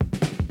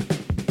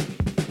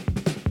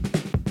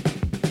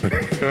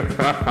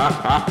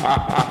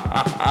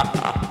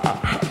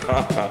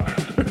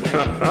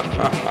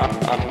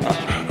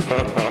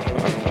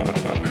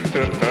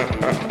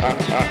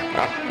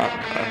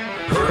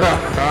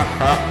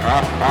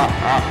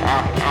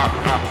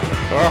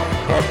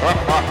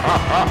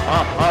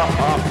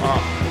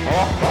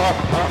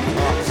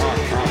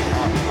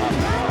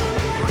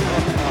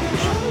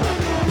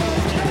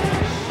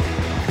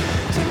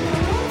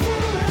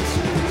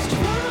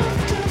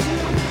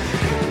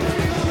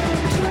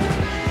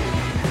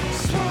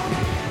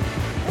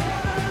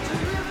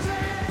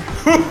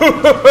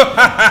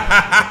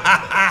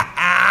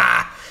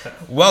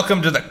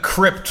Welcome to the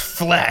Crypt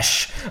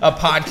Flesh, a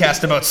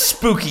podcast about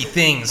spooky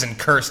things and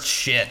cursed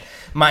shit.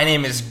 My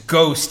name is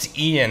Ghost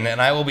Ian,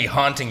 and I will be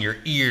haunting your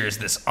ears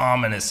this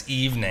ominous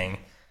evening.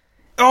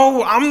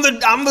 Oh, I'm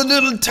the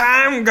little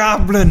time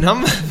goblin.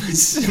 I'm a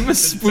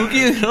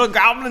spooky little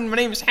goblin. My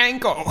name is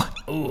Hanko.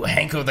 Ooh,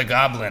 Hanko the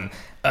Goblin.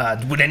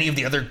 Would any of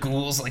the other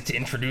ghouls like to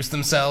introduce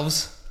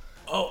themselves?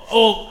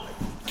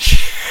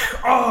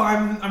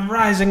 I'm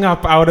rising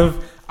up out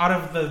of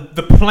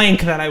the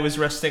plank that I was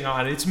resting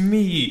on. It's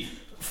me.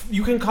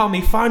 You can call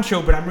me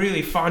Fancho, but I'm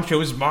really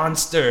Fancho's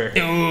monster.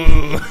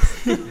 Ooh.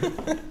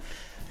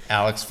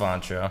 Alex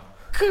Fancho.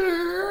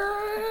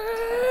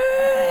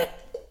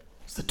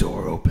 As the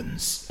door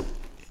opens,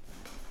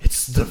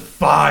 it's the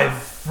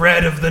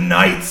Fred of the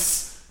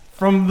Knights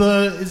from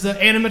the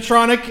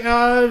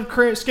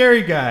animatronic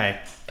scary guy.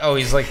 Oh,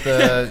 he's like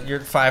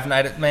your Five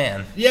Night at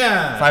Man.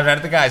 Yeah. Five Night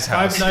at the guy's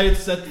house. 5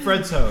 nights at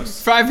Fred's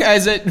house. 5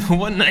 guys at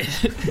one night.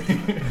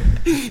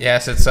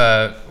 Yes, it's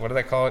what do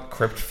they call it?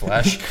 Crypt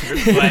Flesh.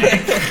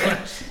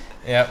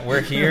 Yeah,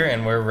 we're here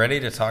and we're ready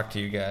to talk to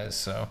you guys.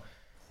 So,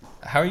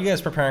 how are you guys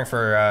preparing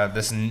for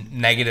this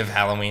negative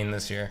Halloween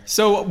this year?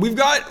 So we've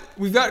got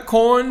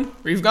corn,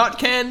 we've got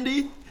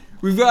candy,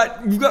 we've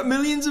got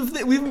millions of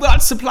things. We've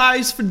got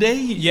supplies for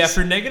days. Yeah,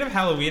 for negative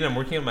Halloween, I'm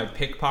working on my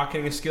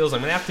pickpocketing skills.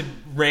 I'm gonna have to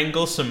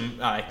wrangle some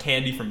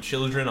candy from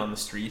children on the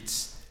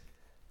streets.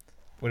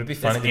 Would it be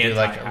funny to do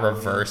like a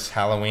reverse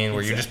Halloween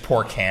where you just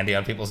pour candy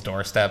on people's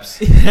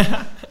doorsteps?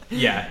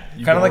 Yeah.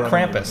 Kind of like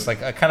Krampus,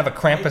 like a kind of a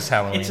Krampus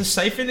Halloween. It's a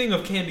siphoning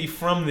of candy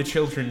from the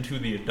children to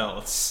the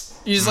adults.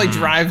 You just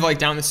drive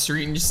down the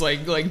street and just be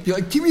like,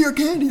 give me your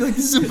candy. Like,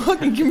 this is a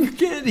fucking, give me your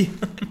candy.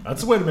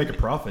 That's a way to make a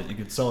profit. You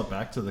could sell it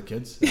back to the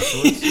kids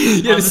afterwards.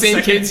 Yeah, the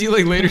same kids you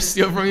later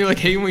steal from you. Like,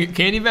 hey, you want your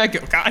candy back?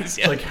 Oh, guys,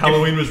 yeah. It's like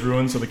Halloween was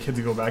ruined, so the kids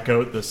would go back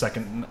out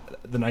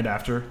the night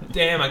after.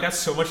 Damn, I got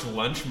so much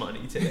lunch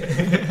money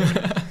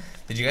today.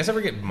 Did you guys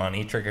ever get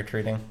money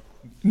trick-or-treating?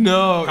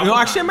 No,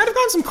 actually, I might have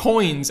gotten some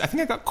coins. I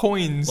think I got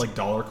coins. Like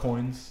dollar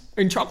coins?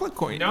 And chocolate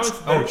coins. No,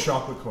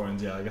 chocolate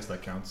coins. Yeah, I guess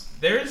that counts.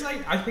 There's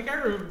I think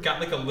I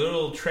got a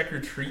little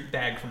trick-or-treat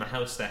bag from a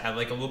house that had a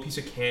little piece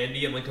of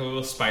candy and a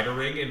little spider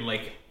ring and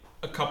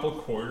a couple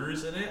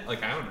quarters in it. I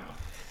don't know.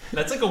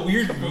 That's a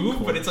weird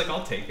move, but it's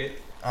I'll take it.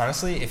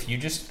 Honestly, if you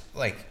just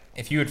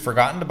if you had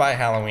forgotten to buy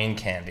Halloween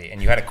candy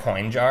and you had a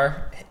coin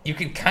jar, you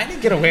could kind of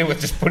get away with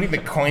just putting the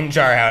coin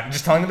jar out and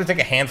just telling them to take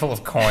a handful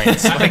of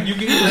coins. You can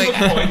get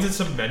coins and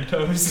some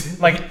Mentos.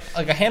 Like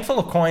a handful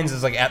of coins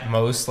is at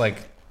most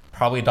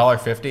probably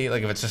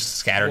 $1.50. If it's just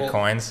scattered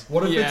coins.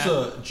 What if it's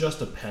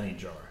just a penny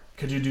jar?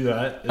 Could you do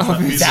that?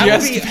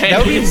 That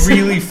would be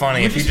really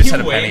funny if you just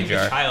had a penny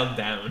jar. The child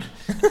down.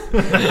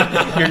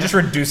 You're just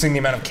reducing the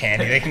amount of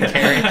candy they can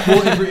carry.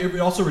 Well, it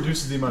also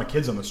reduces the amount of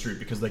kids on the street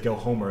because they go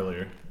home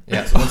earlier.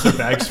 Yeah. So once their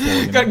bag's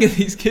full, gotta get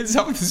these kids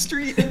off the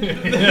street.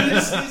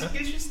 These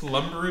kids just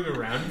lumbering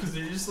around because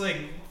they're just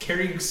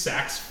carrying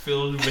sacks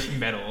filled with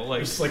metal,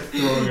 just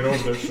throwing it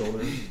over their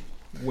shoulders,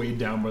 weighed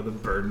down by the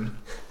burden.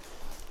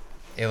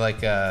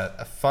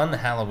 A fun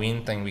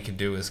Halloween thing we could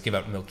do is give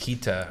out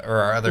Milkita or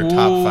our other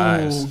top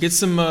fives. Get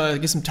some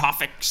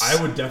toffix.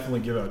 I would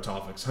definitely give out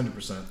toffix,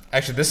 100%.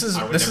 Actually, this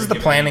is the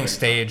planning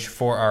stage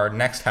for our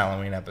next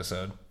Halloween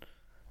episode.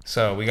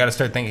 So we got to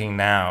start thinking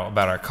now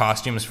about our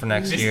costumes for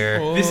next year.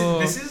 This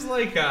is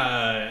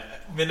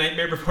the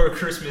Nightmare Before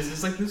Christmas.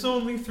 It's there's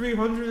only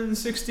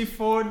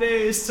 364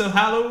 days till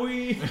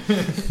Halloween.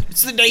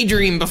 It's the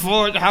daydream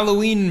before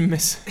Halloween,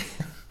 miss.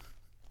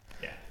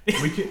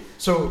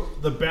 So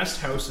the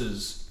best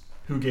houses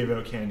who gave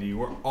out candy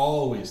were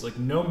always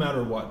no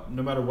matter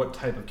what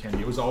type of candy,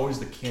 it was always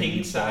the candy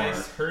king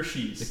size bar.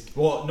 Hershey's.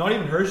 Well, not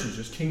even Hershey's,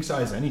 just king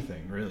size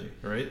anything, really,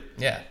 right?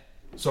 Yeah.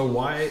 So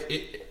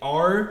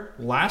our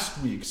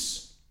last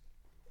week's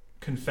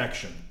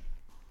confection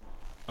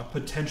a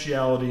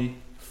potentiality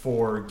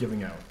for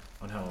giving out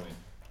on Halloween?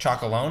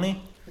 Chocolonely?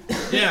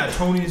 Yeah,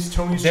 Tony's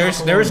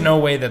There is no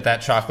way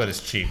that chocolate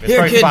is cheap. It's Here,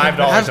 probably kid,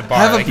 $5 a bar.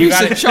 Have a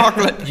piece of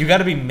chocolate. You got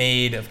to be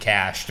made of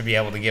cash to be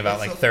able to give out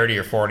 30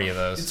 or 40 of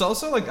those. It's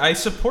also I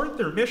support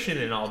their mission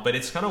and all, but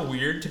it's kind of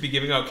weird to be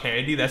giving out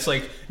candy that's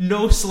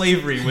no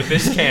slavery with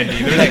this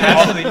candy. There's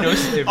absolutely no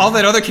slavery. All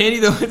that other candy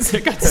though, it's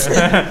got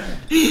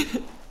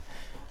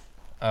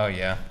Oh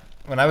yeah.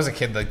 When I was a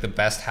kid, like the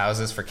best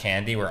houses for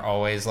candy were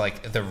always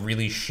like the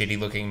really shitty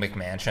looking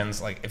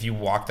McMansions. Like if you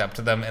walked up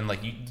to them and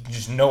like you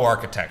just no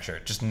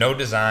architecture, just no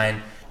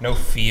design, no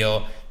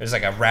feel. There's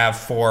like a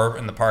RAV4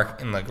 in the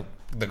park in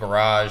the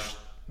garage.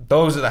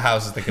 Those are the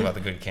houses that give out the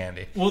good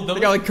candy. Well, they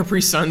got like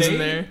Capri Suns in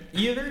there.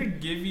 Either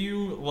give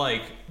you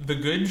like the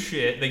good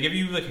shit, they give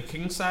you like a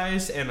king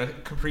size and a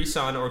Capri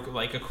Sun or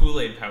like a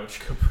Kool-Aid pouch,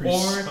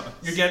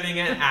 you're getting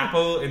an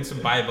apple and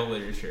some Bible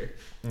literature.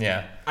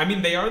 Yeah. I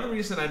mean, they are the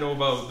reason I know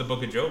about the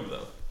Book of Job,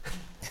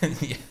 though.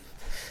 Yeah.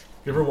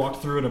 You ever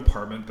walked through an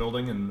apartment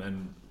building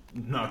and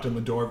knocked on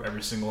the door of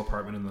every single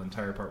apartment in the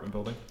entire apartment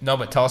building? No,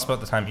 but tell us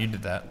about the time you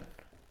did that.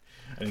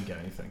 I didn't get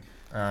anything.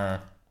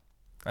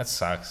 That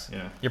sucks.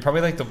 Yeah. You're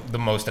probably like the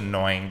most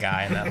annoying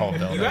guy in that whole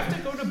building. You have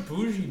to go to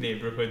bougie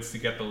neighborhoods to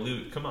get the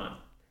loot. Come on.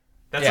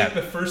 That's Yeah. like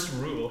the first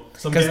rule.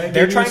 Because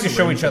they're trying to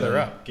show each other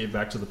up. Gave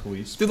back to the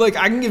police. They're like,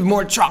 I can give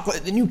more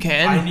chocolate than you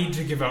can. I need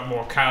to give out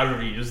more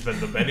calories than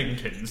the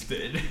Benningtons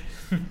did.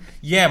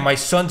 Yeah, my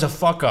son's a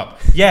fuck up.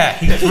 Yeah,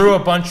 he threw a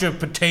bunch of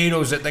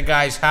potatoes at the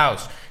guy's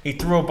house. He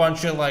threw a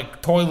bunch of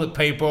like toilet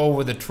paper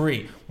over the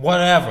tree.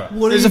 Whatever.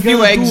 There's a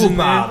few eggs in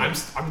there.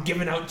 I'm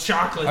giving out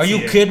chocolates. Are you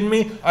here. kidding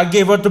me? I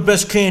gave out the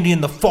best candy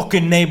in the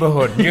fucking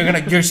neighborhood.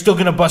 You're still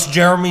gonna bust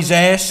Jeremy's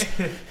ass?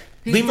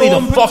 Leave me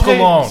the fuck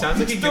alone. Sounds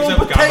like he gives Throwing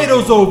out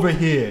potatoes gabagool. over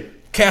here.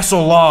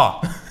 Castle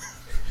Law.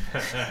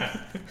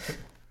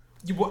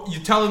 You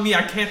telling me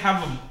I can't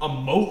have a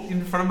moat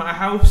in front of my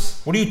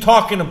house? What are you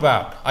talking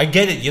about? I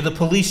get it. You're the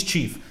police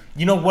chief.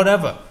 You know,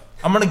 whatever.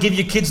 I'm gonna give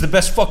your kids the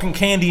best fucking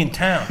candy in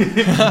town.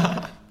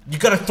 You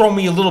gotta throw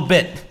me a little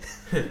bit.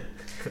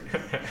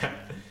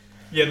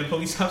 Yeah, the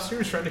police officer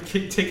was trying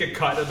to take a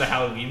cut of the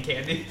Halloween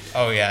candy.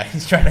 Oh yeah,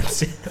 he's trying to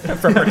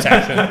for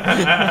protection.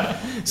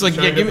 It's like,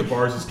 yeah, Give me the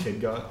bars his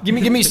kid got. give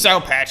me Sour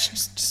Patch.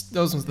 Just,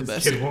 those ones the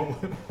best. Kid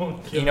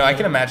won't You know, I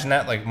can imagine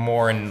that like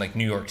more in like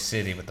New York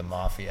City with the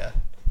mafia.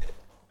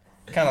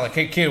 Kind of like,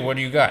 hey kid, what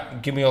do you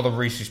got? Give me all the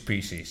Reese's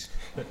Pieces.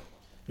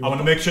 You want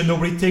to make sure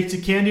nobody takes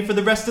your candy for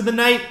the rest of the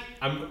night?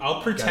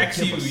 I'll protect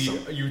Gotta you,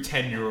 give us you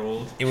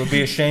 10-year-old. It would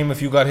be a shame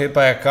if you got hit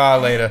by a car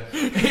later.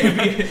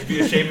 It'd be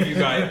a shame if you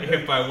got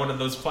hit by one of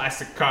those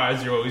plastic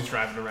cars you're always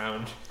driving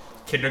around.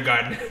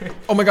 Kindergarten.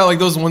 Oh my god, like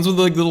those ones with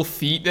like little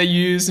feet that you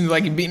use and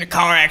like be in a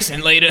car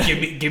accident later.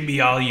 give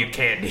me all your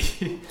candy.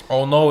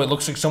 Oh no, it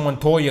looks like someone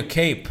tore your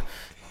cape.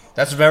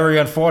 That's very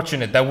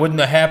unfortunate. That wouldn't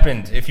have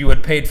happened if you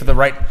had paid for the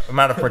right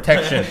amount of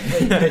protection.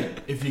 Hey,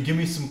 if you give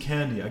me some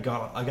candy, I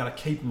got a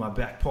cape in my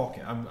back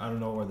pocket. I don't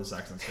know where this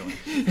accent's going.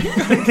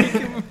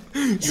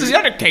 Is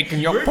that a cake in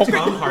your Remember pocket?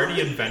 Tom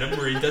Hardy in Venom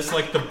where he does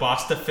like the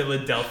Boston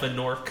Philadelphia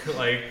Nork,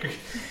 like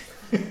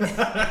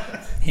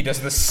He does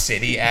the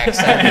city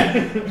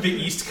accent. the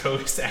East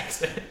Coast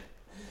accent.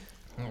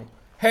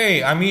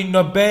 Hey, I'm eating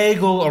a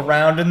bagel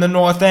around in the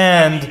North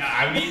End.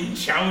 I'm eating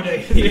chowder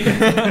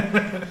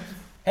here.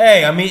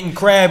 Hey, I'm eating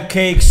crab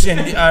cakes and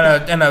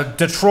a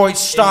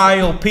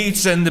Detroit-style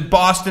pizza in the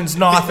Boston's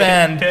North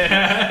End.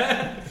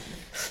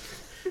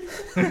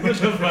 What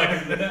the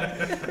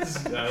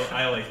fuck?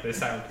 I like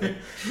this. I don't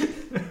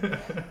care.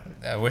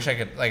 I wish I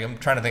could. Like, I'm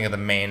trying to think of the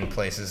main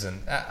places,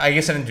 and I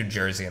guess I didn't do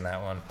Jersey in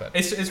that one, but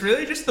It's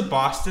really just the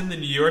Boston, the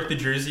New York, the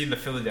Jersey, and the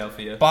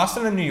Philadelphia.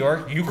 Boston and New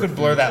York, you could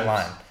blur that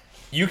line.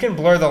 You can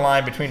blur the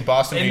line between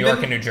Boston, New York,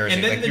 and New Jersey.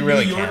 And then like the you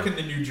really New York can. and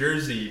the New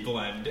Jersey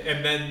blend,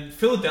 and then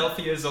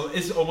Philadelphia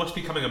is almost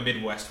becoming a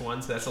Midwest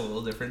one, so that's a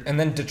little different. And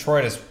then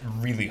Detroit is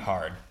really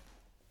hard.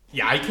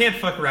 Yeah, I can't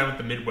fuck around with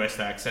the Midwest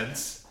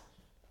accents.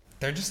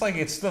 They're just like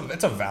it's a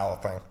vowel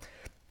thing.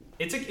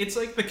 It's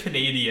like the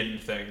Canadian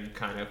thing,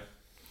 kind of.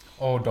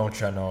 Oh, don't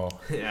you know?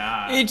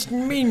 Yeah. It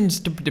means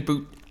to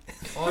boot.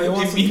 Oh, you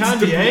want It some means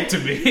candy, to eh? boot to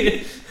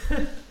me.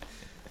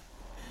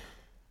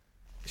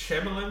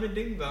 Shamalama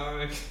ding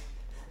dong.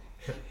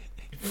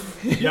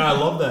 Yeah, I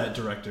love that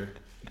director.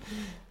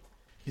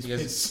 He's He has-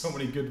 made so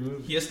many good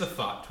movies. He has the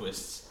thought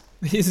twists.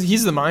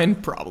 He's the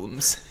mind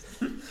problems.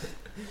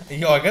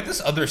 Yo, I got this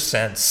other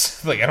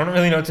sense. Like I don't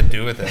really know what to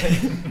do with it.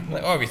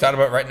 Like, oh, have you thought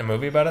about writing a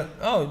movie about it?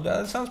 Oh,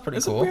 that sounds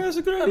pretty cool. That's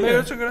a good Yeah, idea. maybe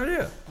that's a good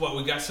idea. What,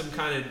 we got some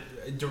kind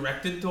of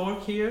directed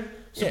dork here?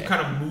 Some Yeah.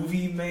 kind of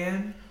movie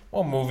man?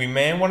 Well, movie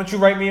man, why don't you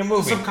write me a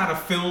movie? Some kind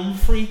of film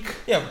freak?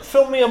 Yeah,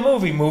 film me a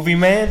movie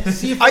man.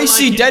 See if I like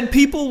see it. dead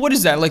people. What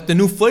is that? Like the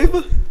new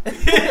flavor?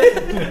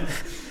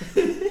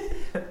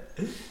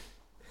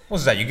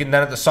 What's that? You getting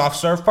that at the soft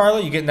serve parlor?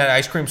 You getting that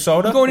ice cream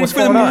soda? You going in What's for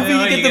the going on?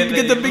 movie? You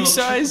get the big little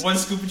size. One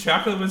scoop of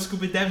chocolate, one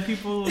scoop of dead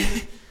people.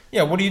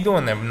 Yeah, what are you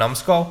doing there,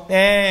 numbskull?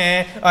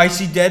 I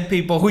see dead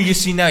people. Who you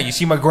see now? You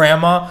see my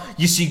grandma?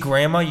 You see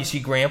grandma? You see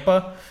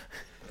grandpa?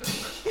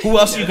 Who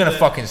else are you gonna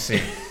fucking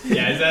see?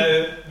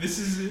 Yeah,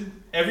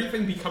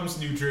 everything becomes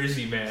New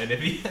Jersey, man. At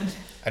the end.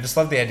 I just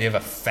love the idea of a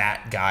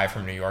fat guy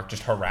from New York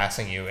just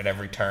harassing you at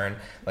every turn.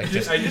 Like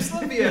I just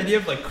love the idea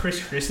of like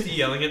Chris Christie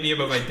yelling at me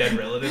about my dead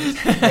relatives.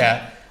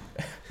 yeah.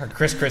 Or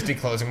Chris Christie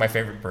closing my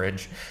favorite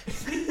bridge.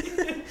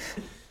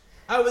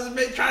 I was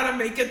trying to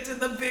make it to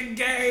the big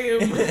game.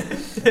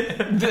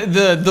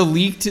 The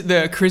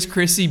leaked Chris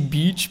Christie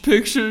beach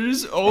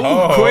pictures.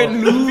 Oh. Quite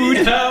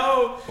lewd.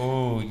 No.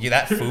 Ooh,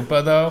 that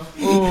fupa though.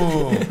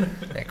 Ooh,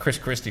 that Chris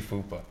Christie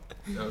fupa.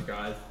 Oh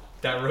God,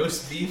 that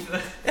roast beef.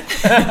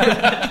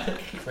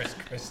 Chris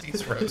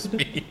Christie's roast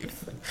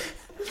beef.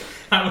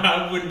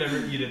 I would never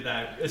eat at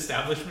that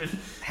establishment.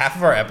 Half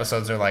of our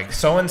episodes are like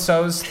so and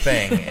so's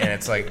thing, and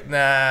it's like,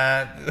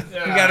 nah, we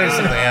gotta do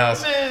something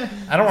else.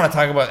 I don't want to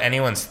talk about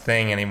anyone's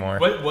thing anymore.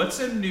 What's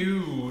a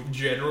new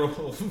general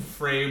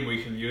frame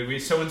we can use? We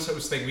so and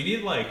so's thing. We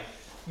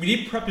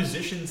need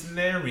prepositions in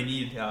there. We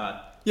need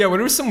Yeah,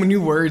 what are some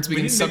new words we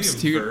can need maybe a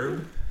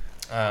substitute?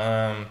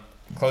 verb.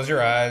 Close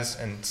your eyes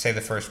and say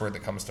the first word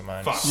that comes to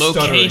mind. Fuck.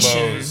 Location.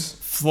 Lowe's.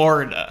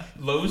 Florida.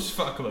 Lowe's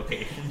fuck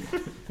location.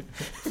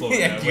 Florida.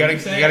 Yeah, you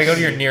gotta go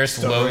to your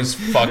nearest Lowe's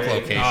fuck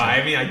location.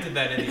 I mean, I did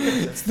that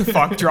anyway. It's the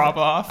fuck drop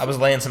off. I was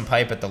laying some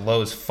pipe at the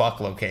Lowe's fuck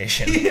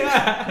location.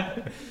 Yeah.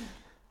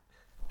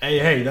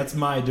 Hey, that's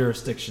my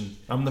jurisdiction.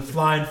 I'm the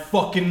flying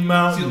fucking It's the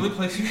mountain. only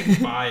place you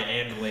can buy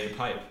and lay a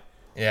pipe.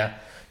 Yeah,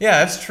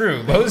 that's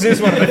true. Lowe's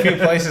is one of the few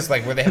places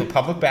like where they have a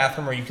public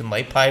bathroom where you can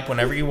lay pipe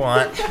whenever you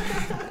want.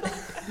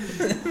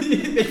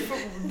 They put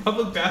a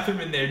public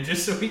bathroom in there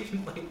just so we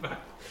can lay pipe.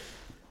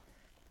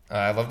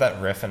 I love that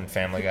riff in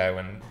Family Guy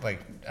when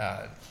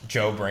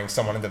Joe brings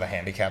someone into the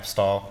handicap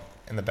stall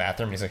in the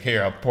bathroom. He's like,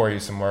 "Here, I'll pour you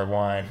some more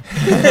wine."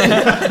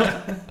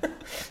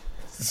 It's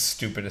the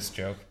stupidest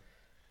joke.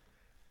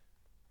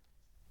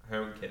 I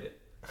don't get it.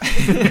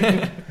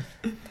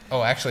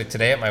 Oh, actually,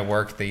 today at my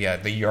work, the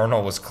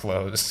urinal was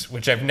closed,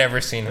 which I've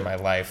never seen in my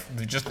life.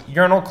 Just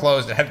urinal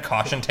closed. It had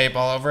caution tape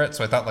all over it,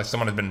 so I thought like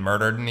someone had been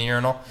murdered in the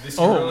urinal. This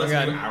Oh, urinal my has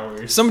God. 2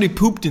 hours. Somebody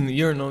pooped in the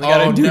urinal. They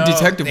gotta do no.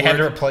 detective They work. had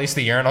to replace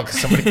the urinal because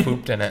somebody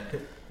pooped in it.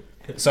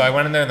 So I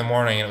went in there in the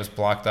morning and it was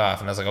blocked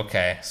off, and I was like,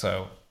 okay.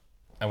 So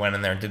I went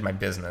in there and did my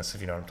business, if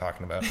you know what I'm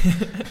talking about.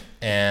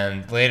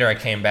 And later I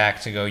came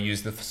back to go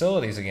use the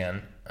facilities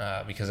again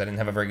because I didn't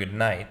have a very good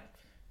night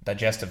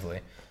digestively.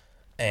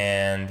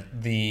 And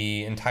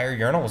the entire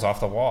urinal was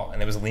off the wall,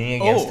 and it was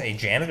leaning against a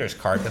janitor's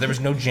cart, but there was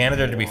no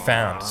janitor to be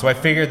found. So I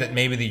figured that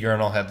maybe the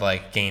urinal had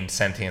like gained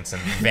sentience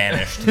and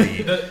vanished.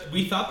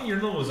 We thought the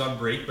urinal was on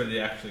break, but it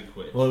actually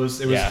quit. Well, it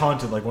was Yeah.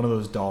 haunted, like one of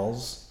those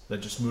dolls that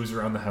just moves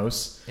around the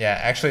house. Yeah,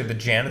 actually, the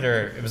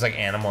janitor, it was like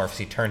Animorphs.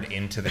 He turned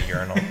into the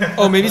urinal.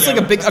 Oh, maybe it's like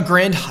a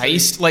grand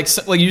heist. Like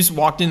you just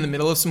walked in the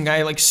middle of some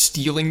guy like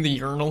stealing the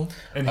urinal.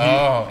 And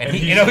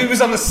He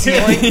was on the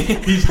ceiling.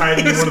 he's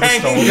hiding in one of the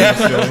stalls. Yeah,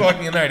 I was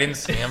walking in there. I didn't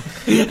see him.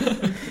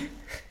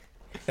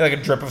 Like a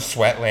drip of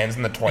sweat lands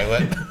in the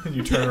toilet. And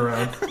you turn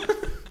around.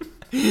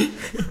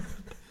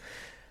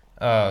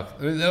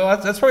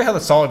 That's probably how the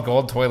solid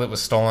gold toilet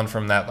was stolen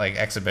from that like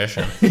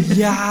exhibition.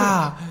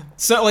 Yeah.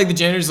 It's not like the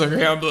janitor's like,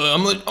 yeah,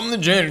 I'm the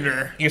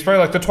janitor. He was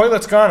probably like, the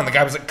toilet's gone, and the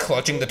guy was like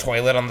clutching the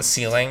toilet on the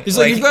ceiling. He's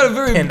like, you've got a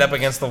very pinned up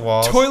against the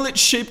walls.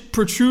 Toilet-shaped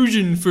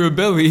protrusion for a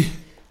belly.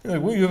 You're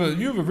like, well,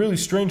 you have a really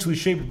strangely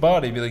shaped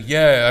body. Be like,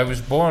 yeah, I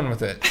was born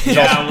with it.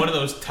 Yeah, I'm one of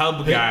those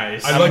tub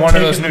guys. I I'm like one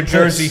of those taking New the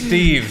Jersey piss.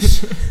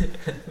 thieves.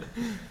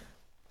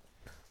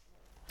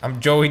 I'm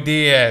Joey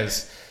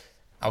Diaz.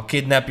 I'll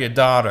kidnap your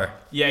daughter.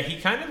 Yeah, he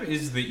kind of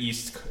is the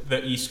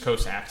East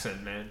Coast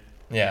accent, man.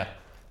 Yeah.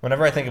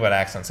 Whenever I think about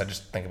accents, I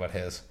just think about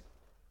his.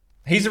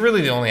 He's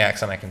really the only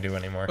accent I can do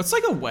anymore. What's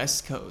like a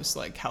West Coast,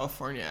 like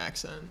California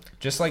accent?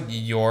 Just like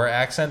your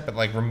accent, but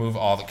like remove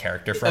all the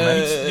character from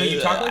it. No,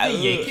 you talk like a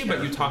Yankee,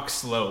 but you talk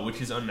slow,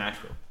 which is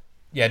unnatural.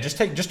 Yeah, just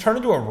turn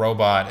into a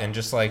robot and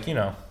just like, you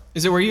know.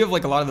 Is it where you have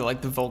like a lot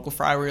of the vocal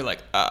fry where you're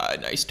like,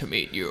 nice to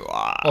meet you.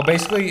 Well,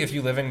 basically, if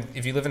you live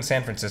in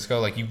San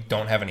Francisco, like you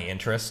don't have any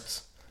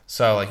interests.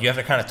 So like you have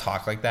to kind of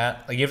talk like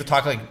that. Like you have to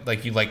talk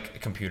like you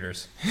like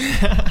computers.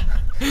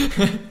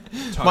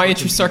 My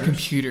interests are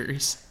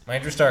computers. My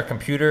interests are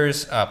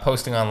computers,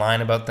 posting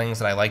online about things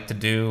that I like to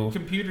do.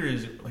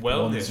 Computers, Like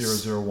wellness,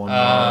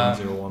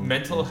 1001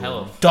 mental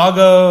health,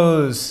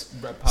 Doggos.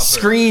 pupper.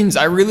 Screens.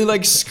 I really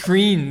like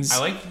screens. I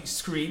like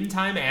screen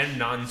time and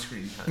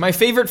non-screen time. My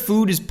favorite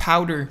food is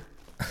powder.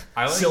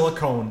 I like.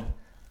 Silicone.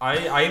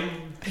 I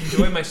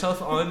enjoy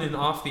myself on and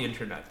off the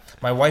internet.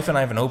 My wife and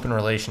I have an open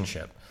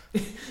relationship.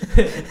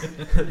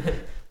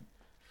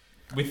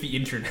 With the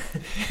internet.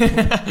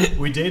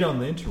 We date on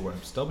the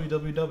interwebs.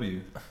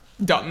 www.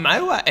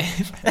 My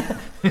wife.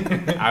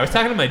 I was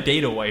talking to my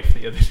data wife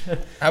the other day.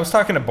 I was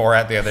talking to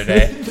Borat the other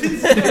day.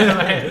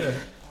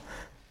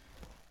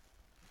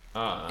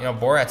 You know,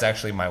 Borat's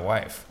actually my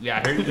wife.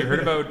 Yeah, you heard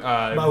about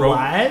My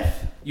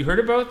wife? You heard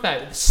about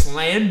that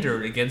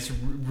slander against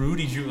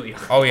Rudy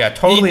Giuliani? Oh yeah,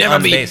 totally He'd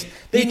never be- unbased.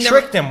 They he'd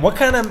tricked him. What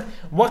kind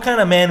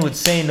of man would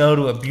say no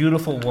to a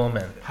beautiful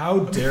woman? How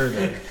dare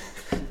they?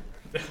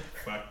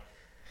 Fuck.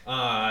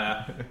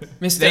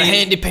 Mr.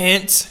 Handy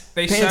Pants.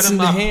 They Pants set in him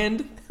the up.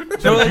 hand. A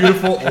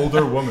beautiful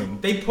older woman.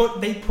 They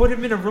put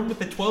him in a room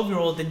with a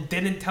 12-year-old and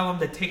didn't tell him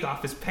to take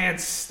off his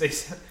pants. They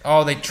said,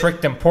 Oh, they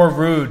tricked him. Poor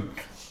Rude.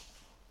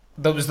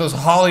 It was those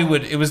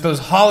Hollywood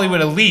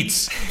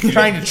elites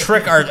trying to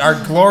trick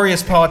our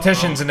glorious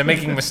politicians into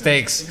making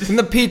mistakes. And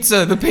the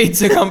pizza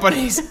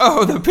companies.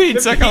 Oh, the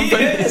pizza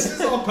companies. This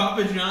is all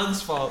Papa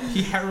John's fault.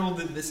 He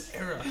heralded this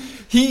era.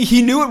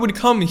 He knew it would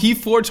come. He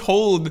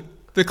foretold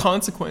the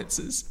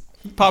consequences.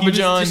 Papa he was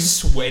John. just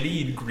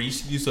sweaty and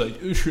greasy. He's like,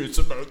 this shit's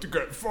about to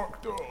get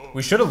fucked up.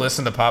 We should have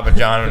listened to Papa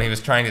John when he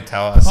was trying to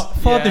tell us.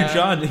 Father Yeah.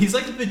 John. He's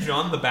like the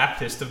John the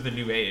Baptist of the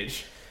new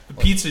age. The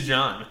Pizza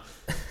John.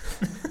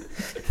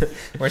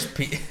 Where's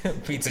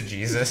Pizza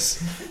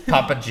Jesus?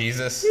 Papa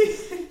Jesus?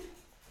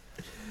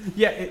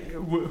 Yeah,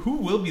 who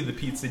will be the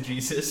Pizza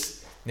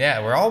Jesus?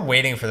 Yeah, we're all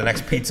waiting for the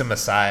next Pizza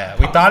Messiah.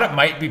 We thought it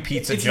might be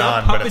Pizza It's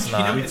John, not but it's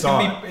Papagino,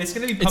 not. It's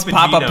gonna be It's Papagino,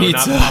 Papa not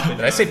Pizza. Papa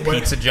Did I say John.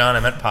 Pizza John? I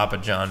meant Papa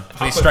John. Please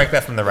Papa- strike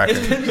that from the record.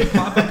 It's gonna be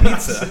Papa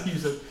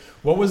Pizza.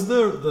 What was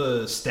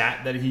the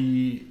stat that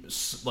he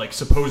like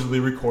supposedly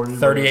recorded?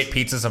 38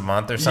 pizzas a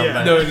month or something.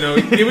 Yeah. No,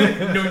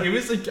 it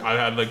was like I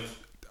had like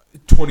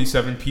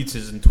 27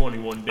 pizzas in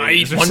 21 days. I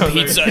eat or one something.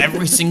 pizza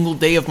every single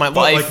day of my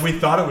But life. like we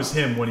thought it was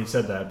him when he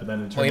said that, but then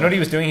it turned Well, you know out what he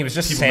was doing? He was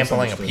just People sampling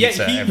a misunderstood.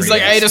 pizza Yeah, he- every He's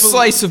like, day. I ate a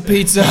slice of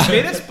pizza. He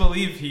made us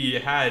believe he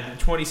had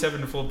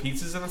 27 full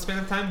pizzas in that span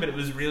of time, but it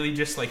was really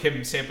just like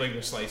him sampling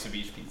a slice of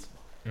each pizza.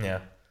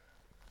 Yeah.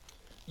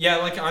 Yeah,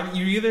 like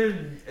you either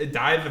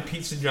die of a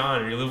Pizza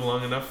John or you live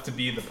long enough to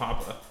be the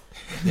Papa.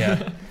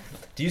 Yeah.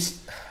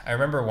 I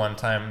remember one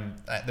time,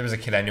 there was a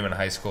kid I knew in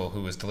high school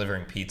who was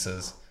delivering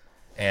pizzas,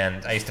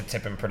 and I used to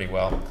tip him pretty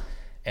well.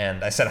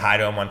 And I said hi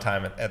to him one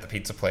time at the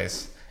pizza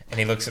place, and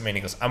he looks at me and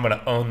he goes, I'm going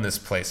to own this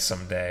place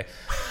someday.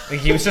 Like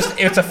he was just,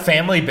 it's a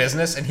family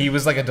business, and he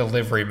was like a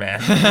delivery man.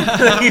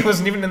 He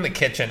wasn't even in the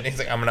kitchen. He's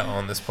like, I'm going to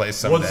own this place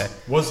someday.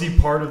 Was he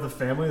part of the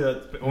family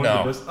that owned No.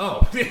 the business?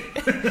 Oh.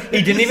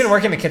 He didn't even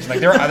work in the kitchen. Like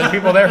there are other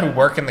people there who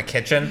work in the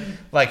kitchen,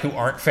 like who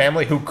aren't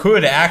family, who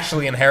could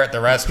actually inherit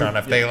the restaurant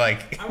if they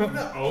like. I don't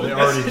know. They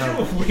That's already such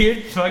have- a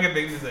weird fucking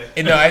thing to say.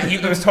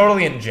 It was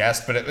totally in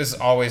jest, but it was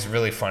always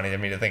really funny to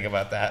me to think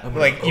about that.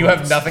 Like you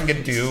have nothing to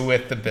do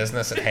with the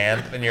business at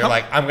hand, and you're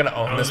like, I'm gonna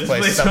own this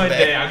place one someday.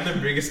 day. I'm the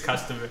biggest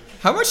customer.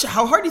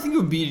 How hard do you think it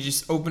would be to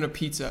just open a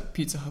Pizza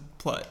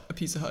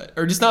Hut,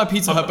 or just not a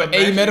Pizza Hut, but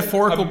a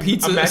metaphorical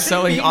pizza imagine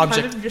selling being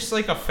object? Kind of just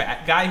like a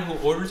fat guy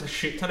who orders a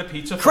shit ton of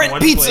pizza from Crent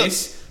one pizza.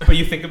 place, but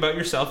you think about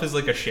yourself as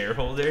like a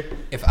shareholder.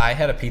 If I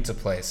had a pizza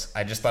place,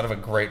 I just thought of a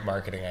great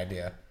marketing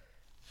idea.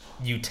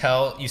 You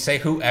say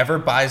whoever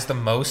buys the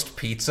most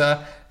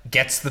pizza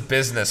gets the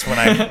business when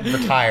I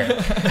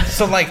retire.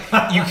 So like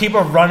you keep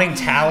a running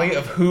tally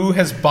of who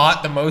has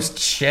bought the most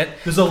shit.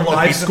 There's a from the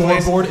live pizza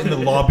place. scoreboard in the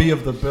lobby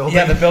of the building.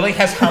 Yeah, the building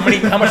has how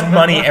much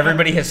money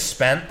everybody has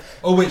spent.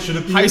 Oh wait, should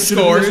it be High should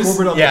it be a scores?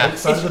 scoreboard on Yeah. the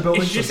outside of the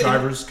building It's just so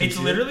drivers can it's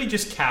see it? literally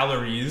just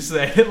calories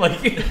that like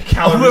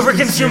Whoever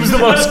consumes the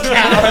most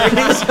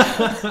calories.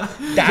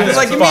 That It's is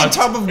like, give me a fucked.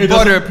 top of It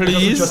butter, doesn't- It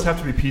please. doesn't just have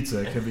to be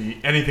pizza. It can be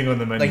anything on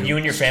the menu. Like you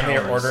and your Just family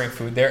are calories. ordering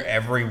food there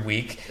every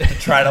week to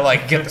try to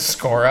like get the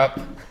score up.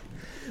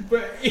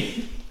 But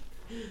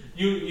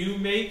you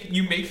make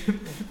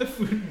the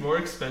food more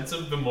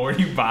expensive the more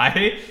you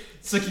buy.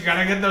 It's like you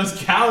gotta get those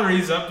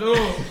calories up.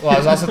 Oh. Well, I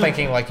was also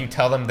thinking like you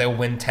tell them they'll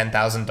win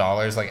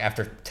 $10,000 like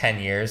after 10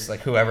 years. Like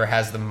whoever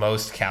has the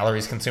most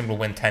calories consumed will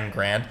win 10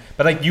 grand.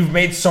 But like you've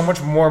made so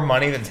much more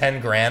money than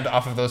 10 grand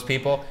off of those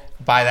people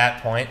by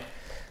that point.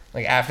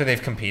 Like after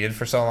they've competed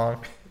for so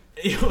long.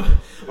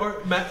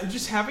 Or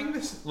just having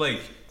this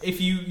like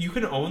if you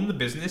can own the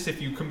business if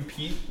you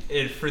compete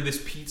for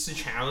this pizza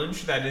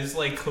challenge that is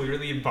like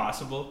clearly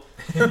impossible,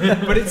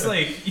 but it's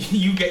like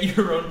you get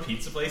your own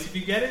pizza place if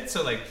you get it.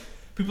 So like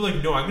people are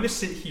like, no, I'm gonna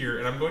sit here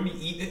and I'm going to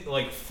eat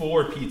like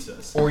 4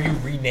 pizzas. Or you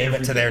rename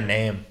it to their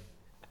name.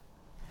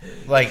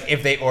 Like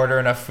if they order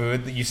enough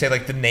food, you say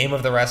like the name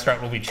of the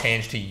restaurant will be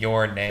changed to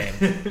your name.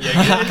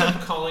 Yeah, you end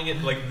up calling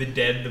it like the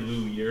Dead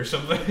Louie or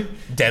something.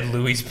 Dead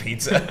Louie's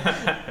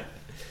Pizza.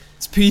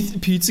 It's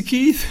Pizza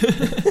Keith.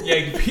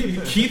 Yeah,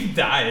 Keith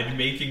died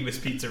making this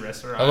pizza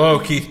restaurant. Hello,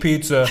 Keith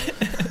Pizza.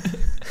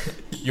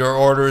 Your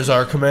order is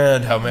our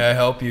command. How may I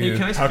help you?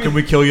 Hey, How can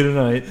we kill you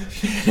tonight?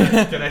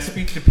 Can I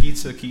speak to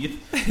Pizza Keith?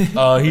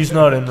 He's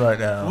not in right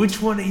now. Which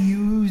one of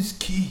you's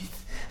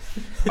Keith?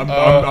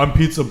 I'm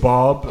Pizza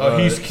Bob.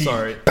 He's Keith.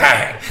 Sorry.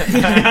 Bang!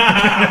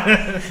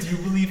 Do you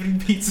believe in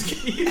Pizza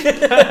Keith?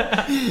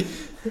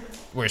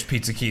 Where's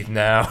Pizza Keith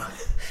now?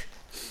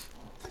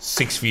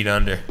 6 feet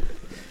under.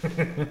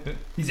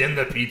 He's in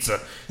the pizza.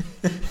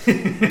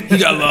 He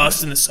got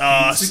lost in the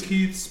sauce. Pizza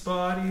Keith's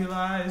body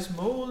lies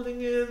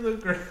molding in the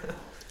ground.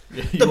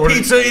 The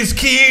pizza is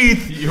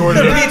Keith!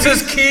 The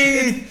pizza's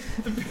Keith!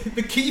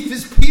 The Keith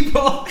is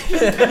people.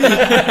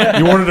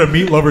 You wanted a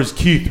meat lover's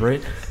Keith,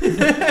 right?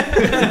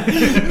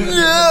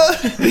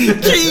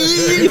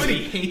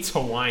 Everybody hates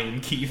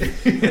Hawaiian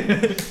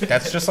Keith.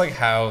 That's just like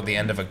how the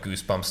end of a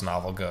Goosebumps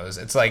novel goes.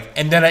 It's like,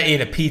 and then I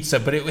ate a pizza,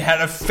 but it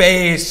had a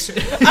face.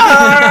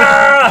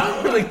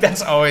 Ah! Like,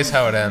 that's always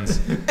how it ends.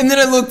 And then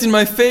I looked in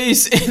my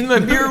face, and my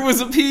beer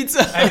was a pizza.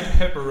 I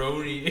had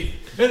pepperoni.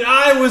 And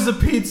I was a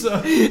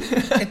pizza.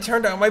 It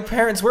turned out my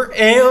parents were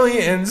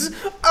aliens.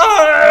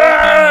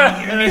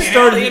 Ah! And I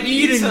started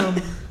eating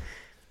them.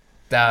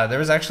 There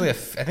was actually I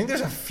think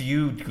there's a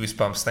few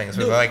Goosebumps things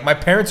where they're like, my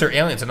parents are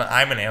aliens and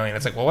I'm an alien.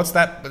 It's like, well, what's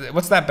that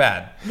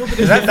bad?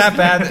 Is that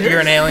bad that you're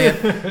an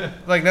alien?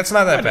 Like, that's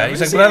not that bad.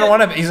 He's like, but I don't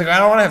want to. He's like, I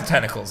don't want to have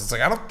tentacles. It's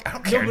like, I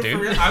don't care, but dude.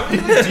 for real, I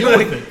would like deal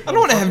with it. I don't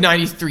want to have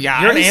 93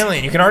 eyes. You're an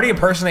alien. You can already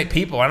impersonate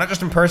people. Why not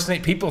just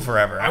impersonate people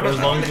forever? I was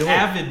as long as an you live.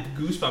 avid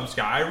Goosebumps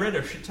guy. I read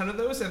a shit ton of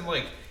those, and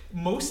like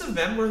most of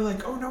them were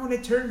like, oh no, and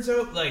it turns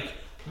out like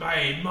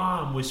my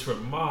mom was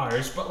from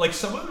Mars, but like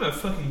some of them have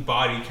fucking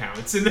body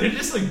counts, and they're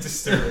just like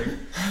disturbing.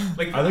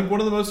 Like I think one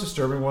of the most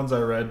disturbing ones I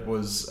read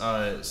was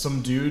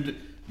some dude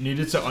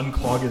needed to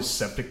unclog his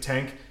septic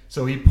tank,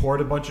 so he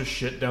poured a bunch of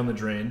shit down the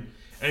drain,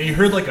 and he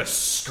heard like a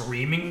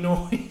screaming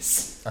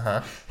noise.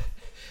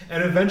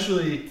 And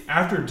eventually,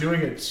 after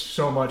doing it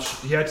so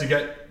much, he had to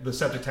get the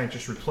septic tank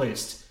just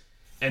replaced.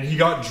 And he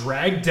got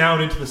dragged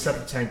down into the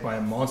septic tank by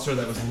a monster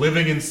that was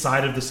living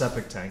inside of the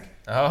septic tank.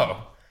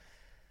 Oh.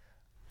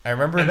 I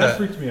remember And that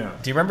freaked me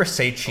out. Do you remember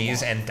Say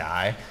Cheese and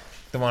Die?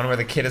 The one where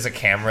the kid has a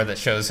camera that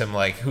shows him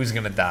like who's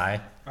gonna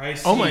die. I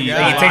see Oh my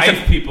God. He takes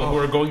live people who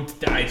are going to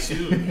die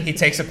soon. He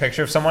takes a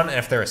picture of someone, and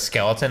if they're a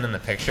skeleton in the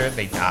picture,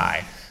 they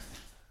die.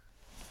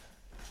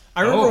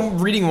 I remember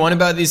reading one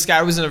about this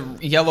guy was in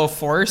a yellow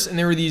forest, and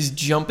there were these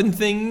jumping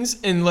things,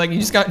 and like he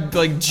just got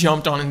like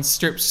jumped on and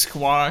stripped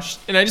squashed.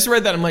 And I just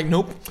read that, I'm like,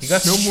 nope. You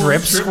got no more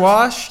strip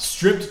squash?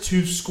 Stripped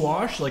to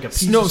squash, like a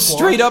piece No, of squash?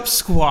 straight up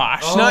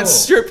squash, Oh. not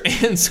strip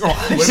and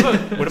squash.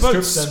 What about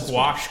Strips and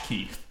squash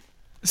Keith?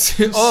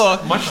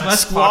 Oh, Much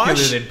less squash?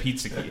 popular than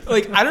pizza Keith.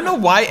 Like, I don't know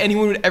why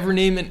anyone would ever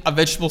name a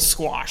vegetable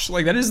squash.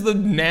 Like, that is the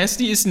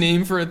nastiest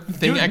name for a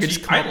thing I could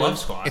just come I up love with.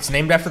 squash. It's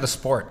named after the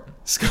sport.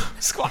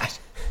 Squash.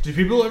 Do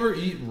people ever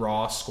eat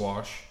raw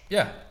squash?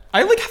 Yeah.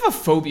 I like have a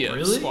phobia of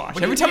Really? squash.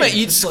 What do Every you time I mean?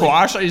 eat It's like-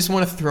 squash, I just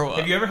want to throw up.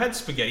 Have you ever had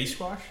spaghetti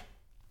squash?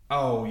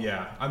 Oh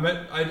yeah, I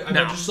meant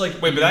No. just like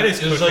Wait, but that is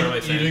it's cooked, like what am I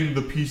saying? eating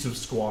the piece of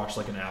squash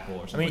like an apple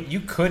or I something. mean, you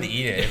could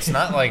eat it. It's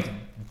not like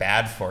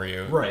bad for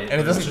you. Right.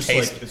 And it doesn't It's just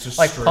taste like- it's just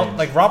like strange.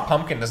 like raw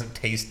pumpkin doesn't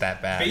taste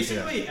that bad.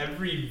 Basically,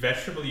 every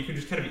vegetable you can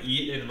just kind of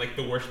eat, and like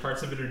the worst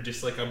parts of it are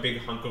just like a big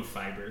hunk of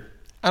fiber.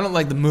 I don't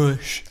like the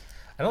mush.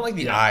 I don't like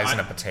the Yeah, eyes in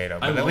a potato, I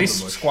but at love least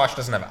the mush. squash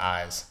doesn't have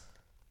eyes.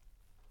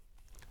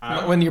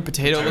 When your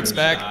potato looks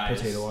back.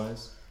 Potato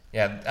eyes.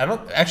 Yeah, I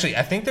don't actually.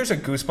 I think there's a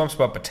Goosebumps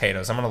about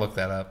potatoes. I'm gonna look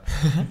that up.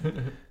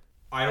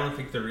 I don't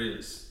think there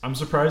is. I'm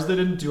surprised they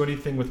didn't do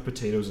anything with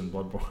potatoes in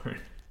Bloodborne.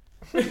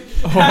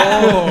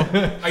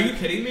 Oh, Are you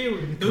kidding me?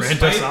 Those,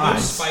 Grant us those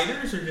eyes.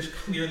 spiders are just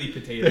clearly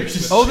They're potatoes.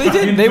 just Oh, they did.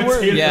 giant They were-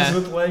 potatoes yeah.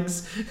 with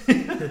legs.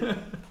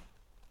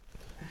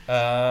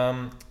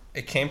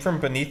 It came from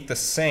beneath the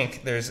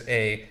sink. There's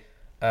a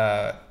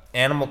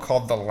animal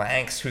called the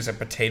Lanx, who's a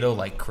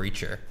potato-like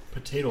creature.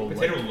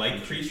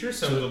 Potato-like creature,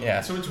 so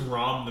Yeah. so it's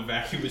Rom, the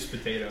vacuous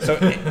potato. So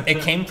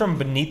it came from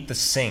beneath the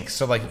sink.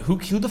 So like, who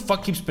the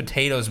fuck keeps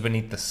potatoes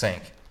beneath the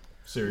sink?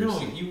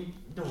 Seriously.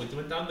 it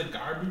went down the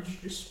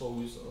garbage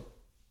disposal.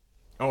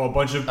 Oh, a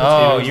bunch of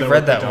potatoes. Oh, that you've were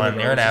read put that down one.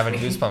 the You're an garbage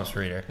avid disposal. Goosebumps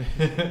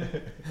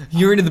reader.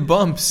 you're into the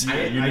bumps.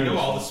 I you knew know this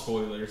all the one.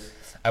 spoilers.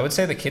 I would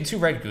say the kids who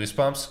read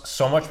Goosebumps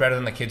so much better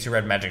than the kids who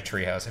read Magic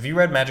Treehouse. If you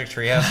read Magic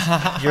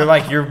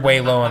Treehouse, you're way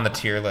low on the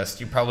tier list.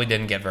 You probably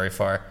didn't get very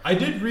far. I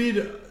did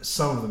read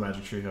some of the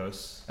Magic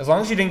Treehouse. As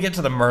long as you didn't get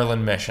to the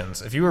Merlin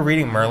missions. If you were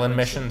reading Merlin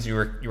missions, you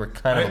were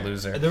kind of a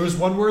loser. There was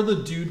one where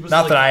the dude was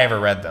Not like, that I ever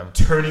read them.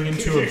 turning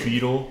into a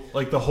beetle.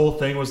 Like the whole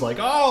thing was like,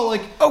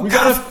 we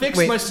gotta fix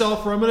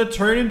myself or I'm gonna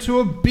turn into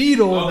a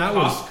beetle. Oh, and that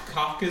was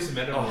Kafka's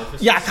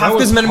Metamorphosis. Yeah, that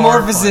was Kafka's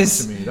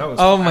Metamorphosis. horrifying to me. That was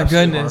Oh my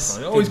absolutely goodness.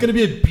 horrifying. Oh, he's gonna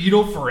be a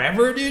beetle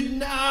forever, dude.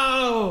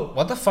 No.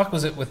 What the fuck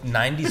was it with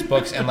 90s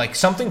books and like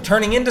something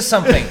turning into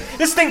something?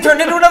 This thing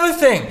turned into another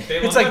thing. They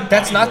It's love like, that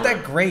that's body not horror.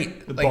 that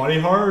great. The Like, body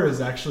horror is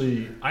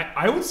actually,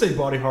 I would say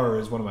body horror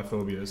is one of my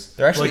phobias.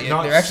 They're actually- like,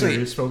 not they're actually-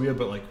 serious phobia,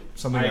 but like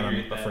something I that agree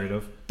I'm with that. afraid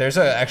of. there's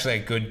actually a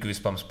good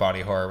Goosebumps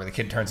body horror where the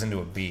kid turns into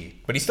a bee.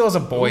 But he still has a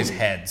boy's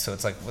head, so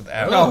it's like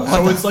without. Oh,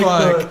 So what it's the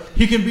like fuck?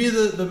 he can be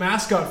the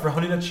mascot for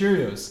Honey Nut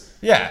Cheerios.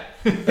 Yeah.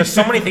 There's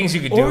so many things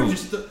you could Or do.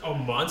 just a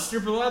monster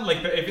blood, like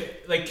if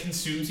it like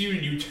consumes you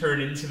and you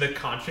turn into the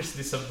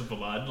consciousness of the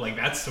blood, like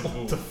that's the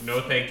move.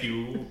 No, thank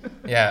you.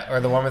 Yeah, or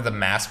the one where the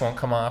mask won't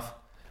come off.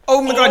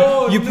 Oh my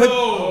god, you put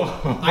no.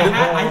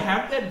 I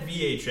have that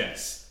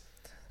VHS.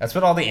 That's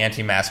what all the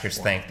anti-maskers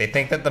think. They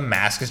think that the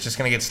mask is just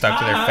going to get stuck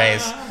to their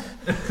face.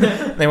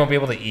 They won't be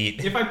able to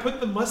eat. If I put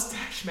the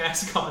mustache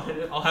mask on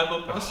it, I'll have a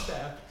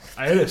mustache.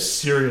 I had a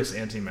serious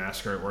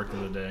anti-masker at work the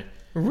other day.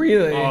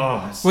 really.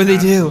 Oh, it's What'd they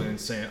do? absolutely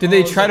insane. Did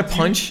they Oh, try to like,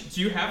 punch?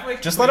 Do you have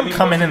like? Just let them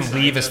come in and signs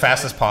leave as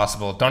fast as outside?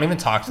 possible. Don't even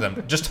talk to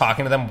them. Just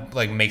talking to them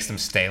like makes them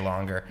stay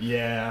longer.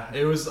 Yeah,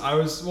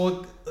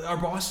 well, our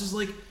boss is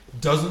like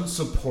doesn't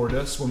support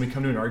us when we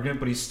come to an argument,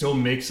 but he still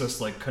makes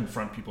us like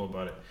confront people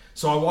about it.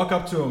 So I walk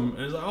up to him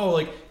and he's like, "Oh,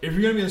 like if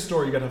you're gonna be in a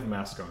store, you gotta have a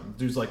mask on." The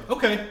dude's like,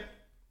 "Okay."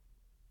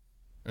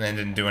 And then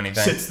didn't do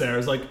anything. Sits there.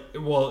 It's like,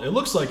 "Well, it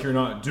looks like you're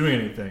not doing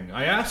anything.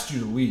 I asked you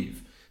to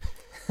leave."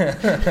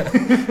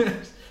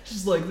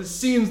 She's like, "This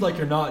seems like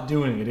you're not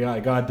doing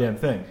a goddamn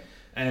thing."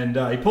 And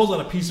he pulls out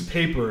a piece of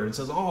paper and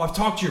says, "Oh, I've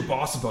talked to your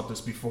boss about this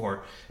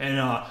before. And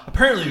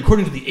apparently,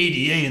 according to the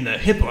ADA and the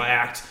HIPAA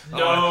Act,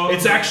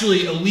 it's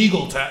actually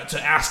illegal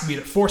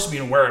to force me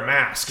to wear a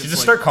mask." You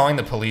just start calling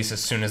the police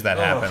as soon as that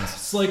happens.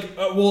 It's like,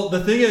 well,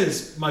 the thing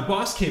is, my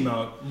boss came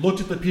out,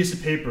 looked at the piece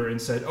of paper, and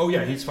said, "Oh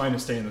yeah, he's fine to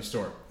stay in the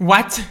store."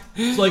 What?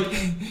 It's like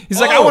He's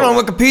like, I went on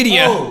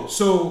Wikipedia. Oh,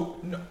 so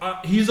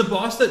he's a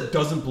boss that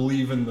doesn't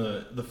believe in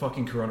the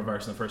fucking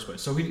coronavirus in the first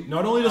place. So he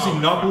not only does he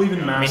not believe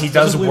in masks, I mean, he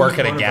does doesn't work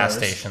believe at in a gas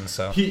coronavirus. station,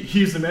 so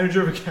He's the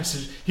manager of a gas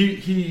station.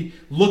 He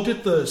looked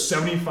at the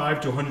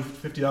 $75,000 to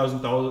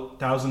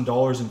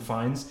 $150,000 in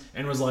fines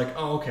and was like,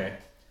 "Oh, okay,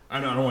 I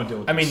don't want to deal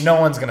with this." I mean,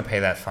 no one's gonna pay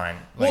that fine.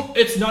 Like, Well,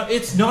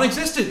 it's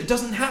non-existent. It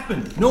doesn't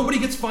happen. Nobody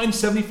gets fined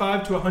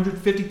 $75,000 to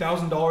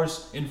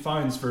 $150,000 in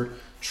fines for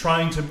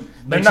trying to.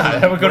 they're not.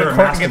 That would go to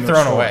court and get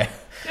thrown away.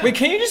 Wait,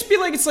 can you just be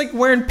like, it's like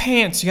wearing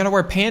pants? You gotta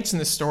wear pants in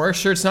the store.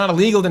 Sure, it's not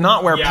illegal to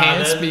not wear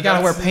pants, but you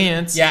gotta wear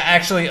pants. Yeah,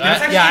 actually,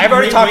 actually I've a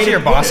already great talked way to your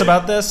to put boss it.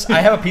 about this.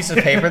 I have a piece of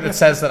paper that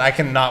says that I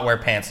cannot wear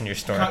pants in your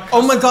store.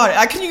 Oh my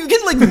god, can you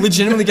get like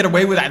legitimately get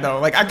away with that though?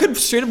 Like I could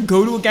straight up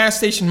go to a gas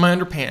station in my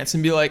underpants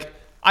and be like,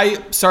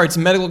 sorry, it's a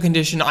medical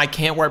condition. I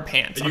can't wear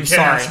pants. You I'm can't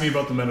sorry. ask me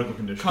about the medical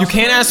condition. You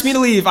can't ask me to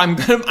leave. I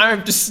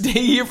have to stay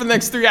here for the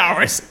next 3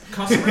 hours.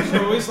 Customers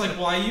are always like,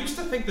 well, I used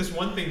to think this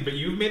one thing, but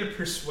you've made a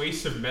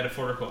persuasive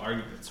metaphorical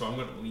argument, so I'm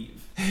going to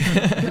leave.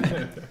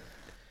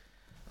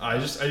 I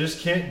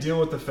just can't deal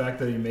with the fact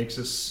that he makes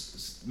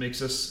us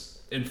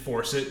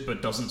enforce it,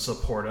 but doesn't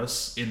support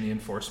us in the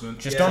enforcement.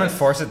 Just don't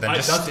enforce it then.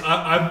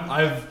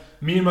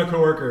 Me and my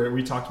coworker,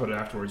 we talked about it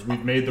afterwards.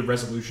 We've made the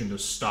resolution to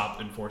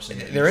stop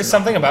enforcing it. There is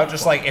something about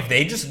just like if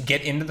they just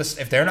get into this,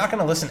 if they're not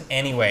going to listen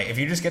anyway, if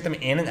you just get them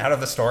in and out of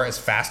the store as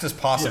fast as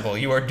possible,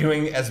 you are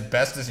doing as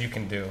best as you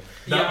can do.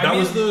 That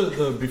was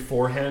the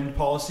beforehand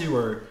policy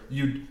where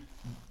you'd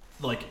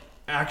like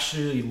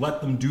actually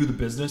let them do the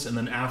business, and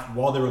then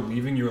while they were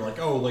leaving, you were like,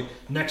 "Oh, like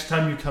next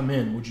time you come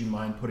in, would you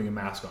mind putting a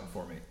mask on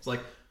for me?" It's like,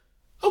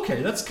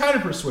 okay, that's kind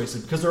of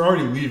persuasive because they're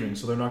already leaving,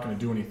 so they're not going to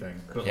do anything.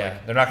 But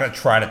They're not going to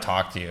try to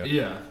talk to you.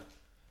 yeah.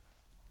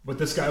 But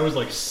this guy was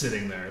like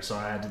sitting there, so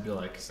I had to be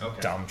like, okay,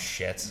 Dumb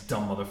shit.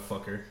 dumb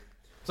motherfucker.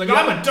 It's like,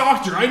 I'm a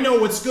doctor. I know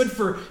what's good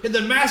for. And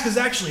the mask is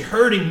actually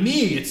hurting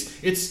me.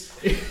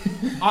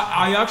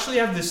 I actually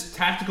have this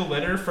tactical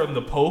letter from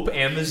the Pope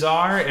and the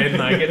Tsar, and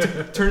like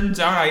it turns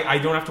out I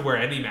don't have to wear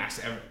any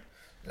mask ever.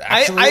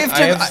 Actually,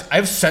 I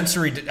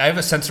have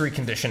a sensory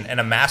condition, and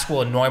a mask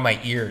will annoy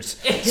my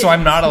ears, so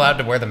I'm not allowed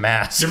to wear the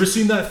mask. You ever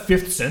seen that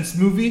Fifth Sense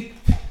movie?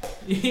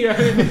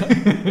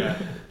 Yeah.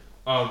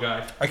 Oh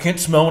god. I can't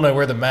smell when I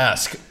wear the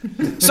mask.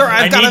 Sorry,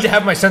 I need to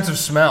have my sense of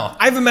smell.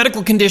 I have a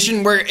medical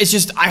condition where it's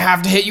just I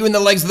have to hit you in the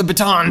legs with a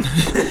baton.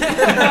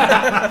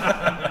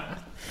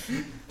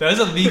 That is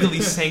a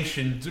legally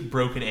sanctioned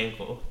broken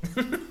ankle.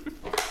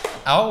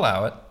 I'll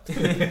allow it.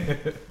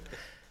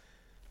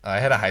 I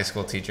had a high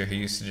school teacher who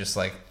used to just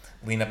like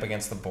lean up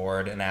against the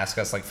board and ask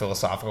us like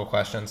philosophical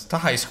questions to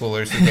high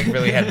schoolers who like,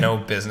 really had no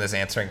business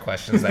answering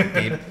questions that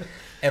deep.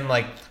 And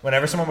like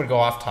whenever someone would go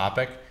off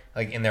topic,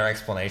 like in their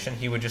explanation,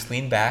 he would just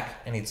lean back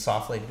and he'd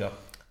softly go,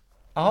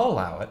 "I'll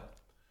allow it."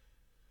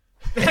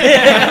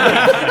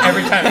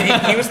 Every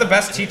time he was the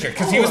best teacher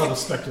because he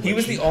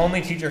was the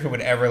only teacher who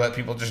would ever let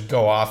people just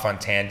go off on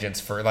tangents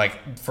for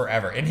like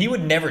forever, and he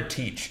would never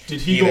teach.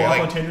 Did he go off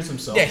on tangents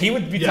himself? Yeah, he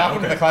would be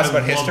talking to the class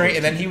about history,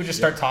 and then he would just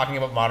start talking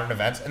about modern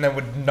events, and then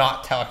would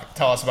not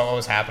tell us about what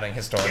was happening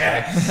historically.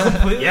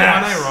 Completely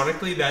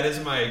unironically, that is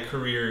my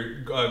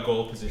career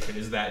goal position.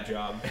 Is that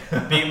job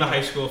being the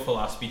high school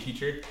philosophy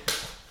teacher?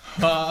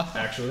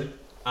 Actually,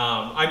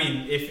 I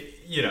mean, if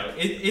you know,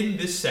 in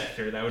this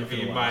sector, that would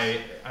be my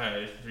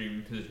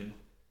dream position.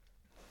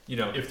 You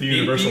know, if the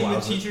universe being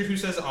allows the teacher who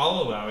says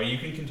I'll allow it, you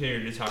can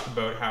continue to talk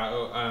about how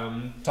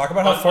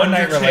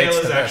Fortnite relates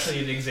to is this.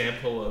 actually an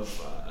example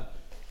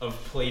of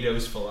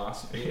Plato's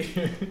philosophy.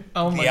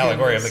 Oh my The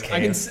allegory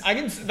goodness. of the cave. I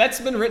can. That's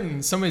been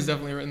written. Somebody's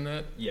definitely written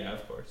that. Yeah,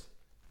 of course.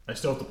 I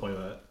still have to play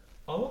that.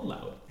 I'll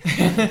allow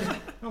it.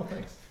 Oh,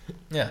 thanks.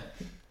 Yeah.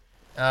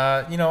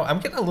 I'm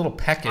getting a little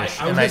peckish.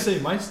 I was gonna say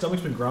my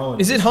stomach's been growling.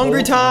 Is it this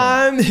hungry whole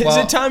time. time? Is Well,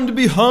 it time to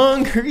be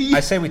hungry? I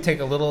say we take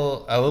a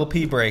little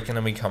pee break, and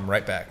then we come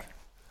right back.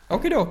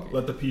 Okay, doke.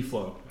 Let the pee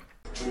flow.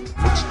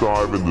 Let's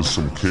dive into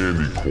some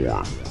candy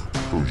corn.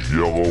 Those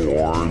yellow,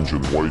 orange,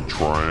 and white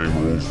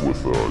triangles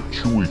with a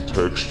chewy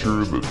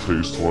texture that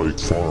tastes like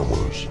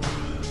farmers.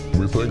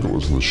 We think it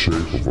was the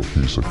shape of a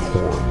piece of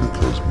corn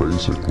because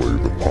basically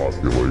the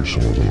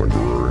population was an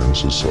agrarian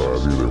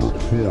society. They were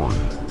corn,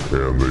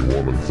 and they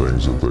wanted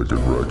things that they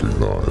could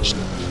recognize.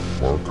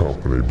 Our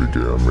company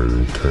began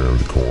making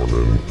candy corn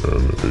in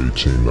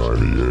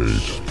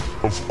 1898.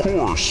 Of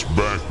course,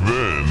 back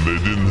then, they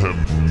didn't have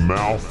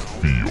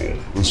mouthfeel.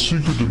 The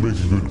secret to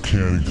making good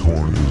candy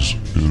corn is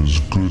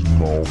good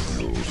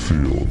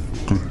mouthfeel,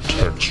 good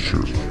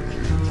texture.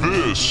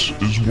 This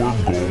is where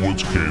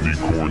Goldman's candy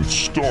corn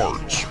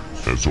starts.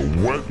 It's a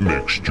wet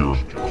mixture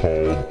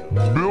called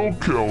Bill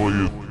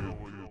Kelly.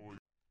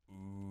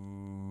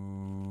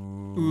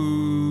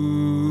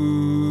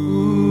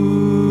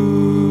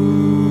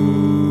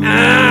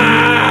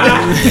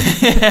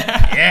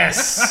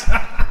 Yes!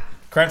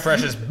 Crunch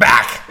Fresh is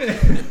back!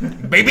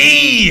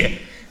 Baby!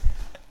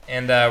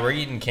 And we're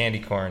eating candy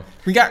corn.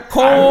 We got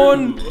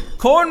corn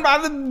by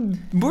the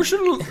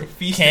bushel.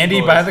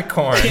 Candy by the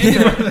corn.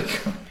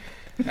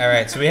 All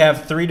right, so we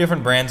have 3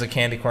 different brands of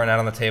candy corn out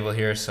on the table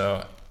here.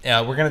 So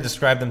we're going to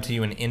describe them to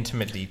you in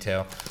intimate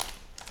detail.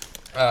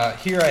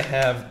 Here I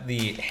have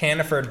the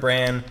Hannaford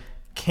brand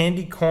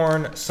candy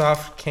corn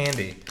soft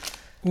candy.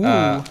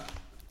 Ooh.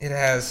 It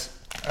has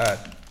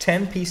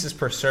 10 pieces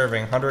per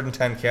serving,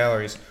 110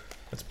 calories.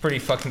 That's pretty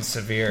fucking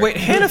severe. Wait,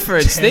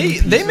 Hannaford's,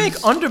 they make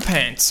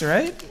underpants,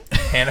 right?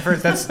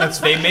 Hannaford's? That's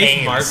They make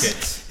Hanes.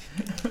 markets.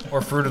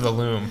 Or Fruit of the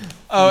Loom.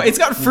 Oh, it's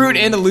got fruit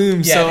and a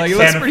loom, so like, it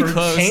looks pretty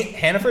close.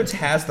 Hannaford's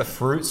has the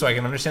fruit, so I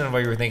can understand why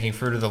you were thinking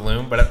Fruit of the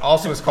Loom, but it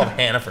also is called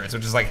Hannaford's,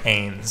 which is like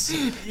Hanes.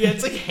 Yeah,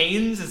 it's like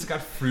Hanes. It's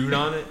got fruit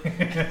on it.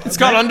 It's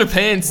got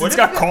underpants. It's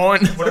got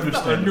corn. What if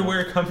the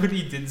underwear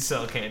company did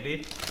sell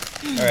candy?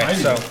 All right,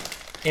 so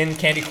in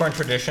candy corn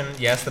tradition,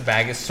 yes, the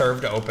bag is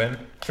served open.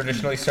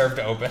 Traditionally served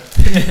open.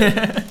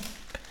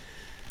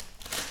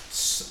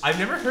 I've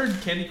never heard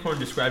candy corn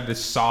described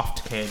as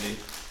soft candy.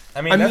 I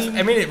mean,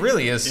 it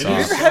really is soft. Have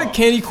you ever had a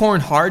candy corn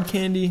hard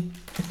candy?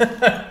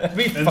 That'd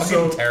be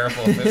fucking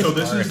terrible. If it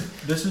was hard.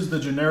 This is the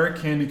generic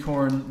candy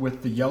corn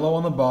with the yellow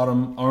on the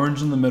bottom,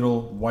 orange in the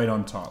middle, white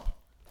on top.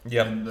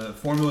 Yep. And the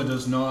formula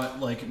does not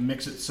like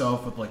mix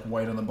itself with like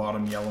white on the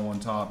bottom, yellow on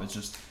top.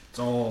 It's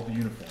all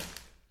uniform.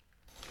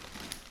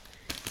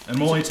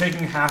 I'm only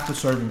taking half the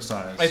serving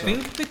size. I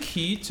think the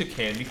key to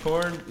candy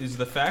corn is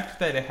the fact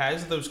that it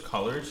has those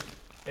colors,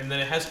 and then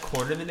it has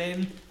corn in the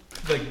name.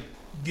 Like,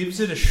 gives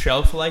it a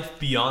shelf life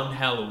beyond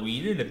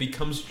Halloween, and it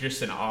becomes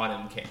just an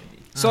autumn candy.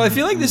 So I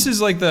feel like this is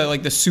like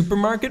the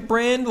supermarket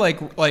brand,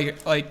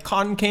 like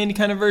cotton candy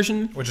kind of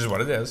version. Which is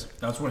what it is.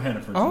 That's what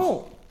Hannaford is.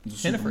 Oh,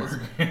 It's a Hannaford's.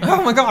 supermarket.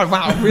 Oh my god!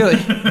 Wow, really?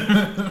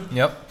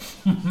 Yep.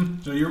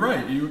 So you're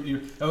right. You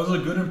that was a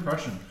good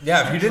impression.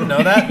 Yeah, if you didn't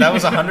know that, that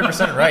was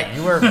 100% right.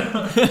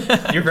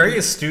 You're very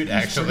astute,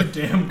 actually.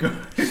 Pretty damn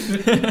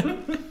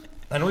good.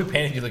 I know we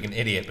painted you like an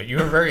idiot, but you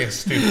were very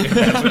astute. If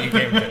that's what you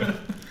came to.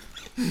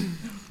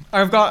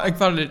 I've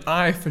got an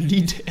eye for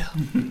detail.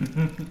 You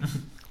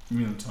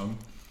mean the tongue?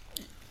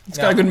 It's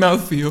got a good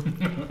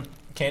mouthfeel.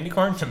 Candy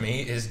corn to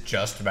me is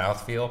just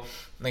mouthfeel.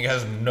 Like, it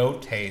has no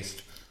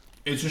taste.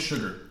 It's just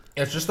sugar.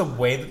 It's just the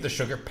way that the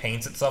sugar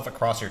paints itself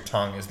across your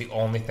tongue is the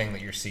only thing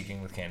that you're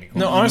seeking with candy corn.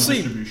 No,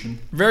 honestly, Distribution.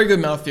 very good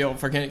mouthfeel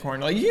for candy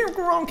corn. Like, you can't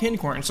go wrong with candy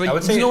corn. So, like, I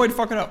would there's say no way to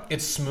fuck it up.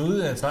 It's smooth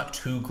and it's not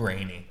too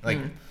grainy. Like,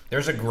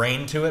 there's a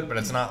grain to it, but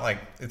it's not like,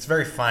 it's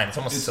very fine. It's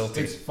almost silty.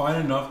 It's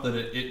fine enough that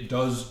it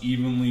does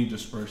evenly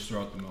disperse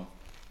throughout the mouth.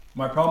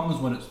 My problem is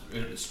when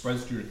it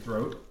spreads to your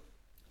throat,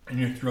 and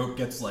your throat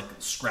gets like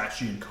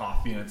scratchy and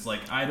coughy, and it's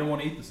like, I don't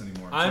want to eat this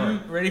anymore.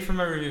 I'm ready for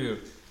my review.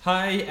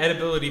 High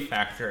edibility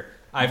factor.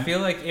 I feel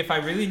like if I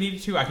really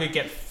needed to, I could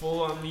get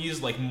full on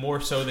these, like more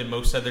so than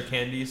most other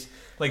candies.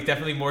 Like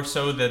definitely more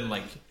so than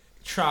like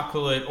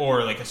chocolate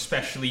or like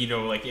especially, you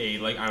know, like I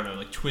don't know,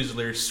 like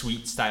Twizzlers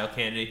sweet style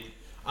candy.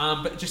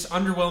 But just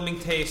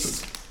underwhelming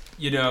taste,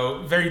 you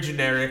know, very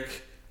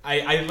generic.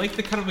 I like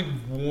the kind of like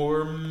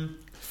warm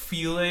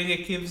feeling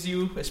it gives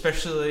you,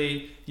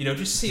 especially, you know,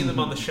 just seeing them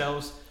on the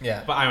shelves.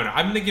 Yeah. But I don't know.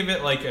 I'm gonna give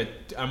it like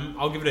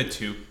I'll give it a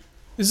 2.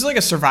 This is like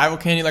a survival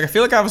candy. Like, I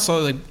feel like I was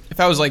if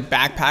I was like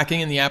backpacking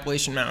in the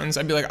Appalachian Mountains,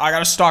 I'd be like, I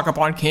gotta stock up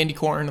on candy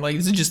corn. Like,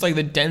 this is just like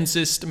the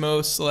densest,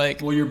 most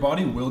like. Well, your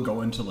body will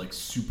go into like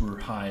super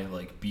high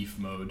like beef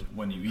mode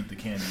when you eat the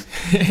candy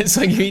It's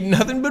like you eat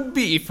nothing but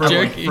beef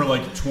jerky. for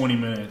like 20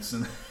 minutes,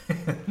 and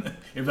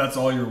if that's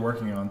all you're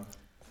working on,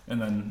 and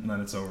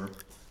then it's over.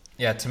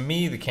 Yeah, to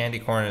me, the candy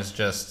corn is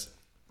just,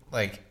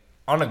 like,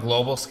 on a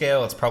global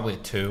scale, it's probably a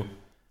 2.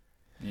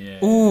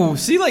 Yeah. Ooh,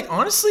 see, like,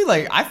 honestly,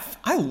 like,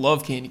 I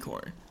love candy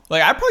corn.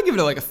 Like, I'd probably give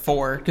it like a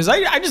 4 because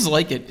I just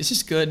like it. It's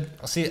just good.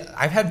 See,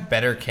 I've had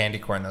better candy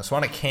corn, though. So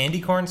on a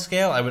candy corn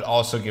scale, I would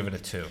also give it a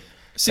 2.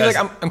 See, like,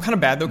 I'm kind of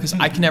bad, though, because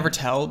I can never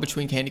tell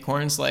between candy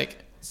corns. Like,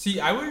 See,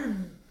 I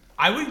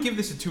would give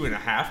this a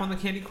 2.5 on the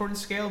candy corn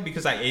scale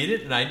because I ate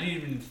it and I didn't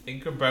even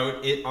think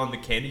about it on the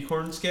candy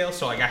corn scale.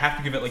 So like I have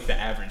to give it like the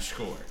average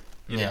score.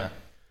 You know?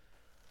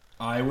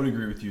 I would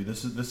agree with you.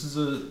 This is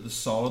the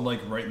solid,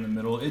 like, right in the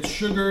middle. It's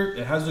sugar.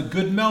 It has a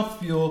good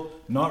mouthfeel.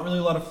 Not really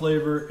a lot of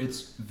flavor.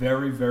 It's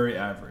very, very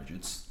average.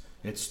 It's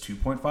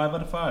 2.5 out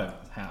of 5.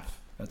 Half.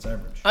 That's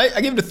average.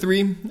 I give it a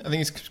 3. I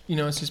think it's, you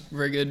know, it's just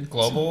very good.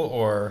 Global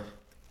or?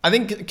 I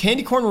think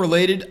candy corn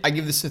related, I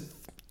give this a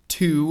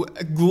 2.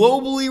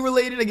 Globally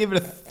related, I give it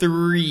a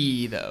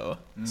 3, though.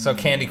 So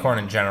candy corn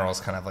in general is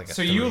kind of like a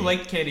So 3. you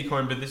like candy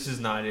corn, but this is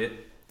not it.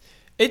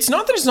 It's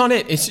not that it's not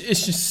it. It's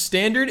just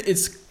standard.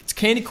 It's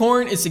candy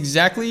corn. It's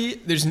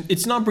exactly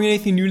it's not bringing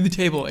anything new to the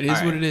table. It is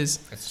All what right. it is.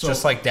 It's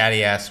just like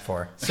Daddy asked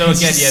for. So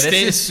again,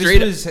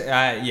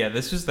 yeah,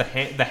 this was the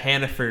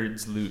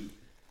Hannaford's loot.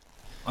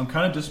 I'm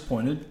kind of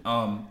disappointed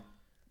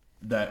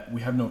that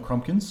we have no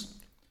Crumpkins.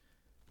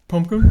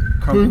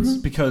 Pumpkins?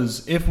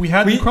 Because if we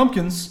had the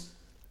Crumpkins,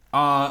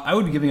 I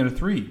would be giving it a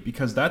 3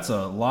 because that's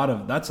a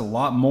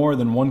lot more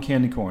than one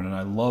candy corn, and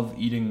I love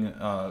eating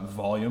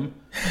volume.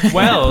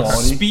 Well,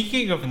 quality.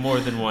 speaking of more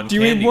than one Do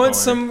candy you want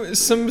corn,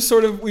 some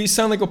sort of? We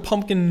sound like a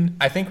pumpkin.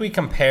 I think we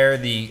compare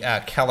the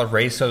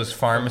Calareso's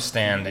farm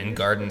stand in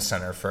Garden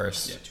Center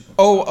first.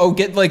 Oh,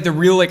 get like the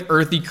real like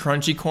earthy,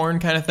 crunchy corn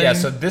kind of thing. Yeah,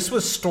 so this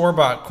was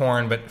store-bought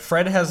corn, but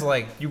Fred has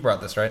like, you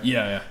brought this, right?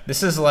 Yeah.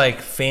 This is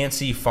like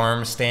fancy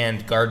farm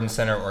stand, Garden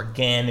Center,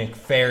 organic,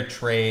 fair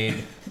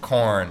trade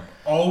corn.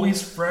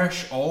 Always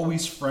fresh,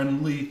 always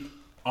friendly,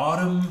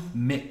 autumn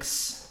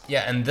mix.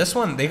 Yeah, and this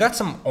one, they got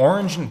some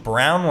orange and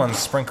brown ones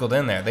sprinkled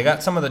in there. They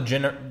got some of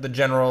the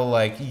general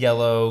like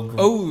yellow.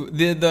 Oh,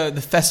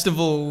 the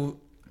festival.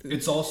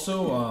 It's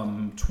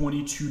also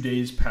 22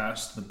 days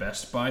past the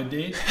Best Buy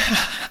date.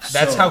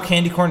 That's how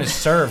candy corn is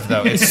served,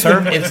 though. It's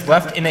served. It's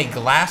left in a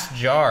glass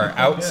jar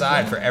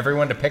outside for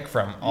everyone to pick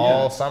from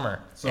all summer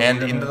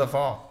and into the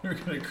fall. We're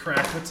gonna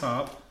crack the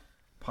top,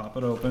 pop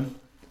it open,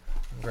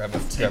 Grab a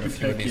few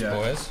of these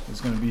boys. There's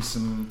gonna be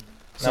some.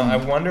 Now, I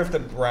wonder if the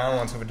brown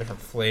ones have a different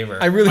flavor.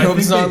 I really hope think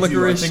it's not they do.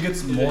 licorice. I think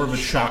it's more of a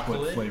chocolate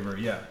chocolate? flavor.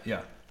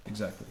 Yeah,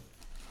 exactly.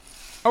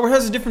 Oh, it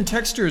has a different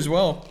texture as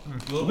well.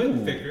 a little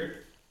bit thicker.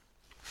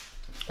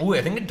 Ooh,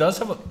 I think it does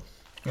have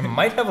it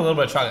might have a little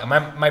bit of chocolate.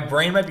 My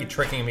brain might be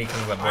tricking me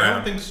because of the brown. I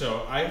don't think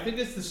so. I think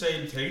it's the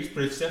same taste,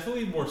 but it's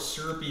definitely more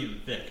syrupy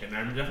and thick, and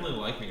I'm definitely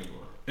liking it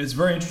more. It's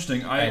very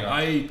interesting.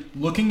 I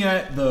looking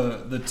at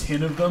the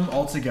tin of them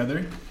all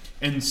together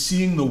and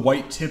seeing the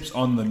white tips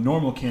on the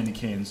normal candy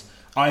canes,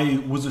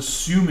 I was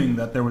assuming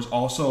that there was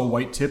also a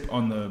white tip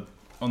on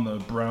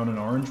the brown and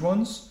orange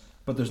ones,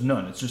 but there's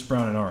none. It's just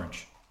brown and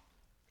orange.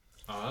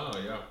 Oh,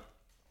 yeah.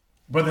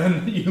 But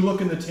then you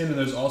look in the tin and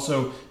there's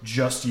also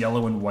just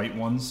yellow and white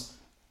ones.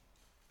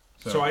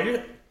 So I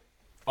did.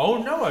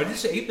 Oh no! I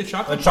just ate the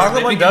chocolate. The chocolate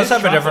part. I one think it does is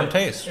have a chocolate. different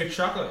taste. It's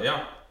chocolate,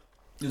 yeah.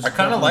 It's I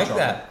kind of definitely like chocolate.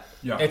 that.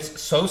 Yeah.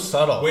 It's so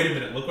subtle. Wait a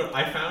minute! Look what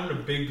I found! A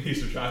big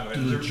piece of chocolate.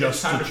 This is It's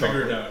just time the to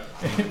figure it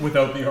chocolate. out.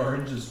 Without the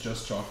orange, it's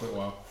just chocolate.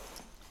 Wow.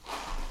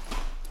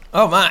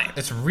 Oh my.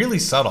 It's really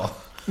subtle.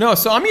 No,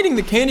 so I'm eating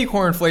the candy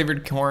corn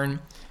flavored corn,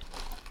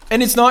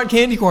 and it's not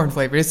candy corn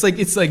flavored. It's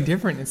like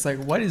different. It's like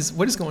what is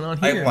going on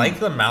here? I like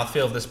the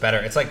mouthfeel of this better.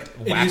 It's like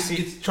waxy.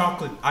 It's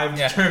chocolate. I'm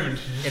Yeah. determined.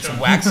 It's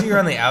waxier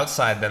on the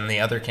outside than the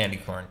other candy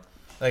corn.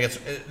 Like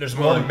there's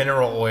more like-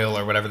 mineral oil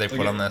or whatever they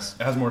put on this.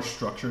 It has more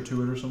structure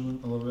to it or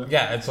something, a little bit.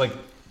 Yeah, it's like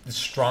it's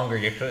stronger.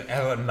 You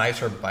have a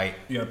nicer bite.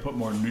 You gotta put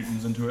more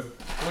newtons into it.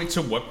 Wait,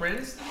 so what brand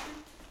is this?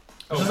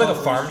 This is like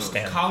a farm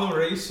stand.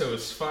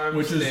 Calareso's Farm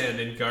Which is- Stand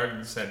and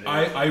Garden Center.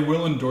 I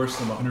will endorse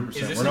them 100%.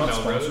 Is this We're in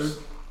not Melrose?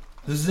 sponsored.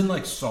 This is in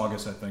like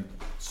Saugus, I think.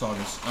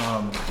 Saugus.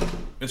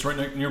 It's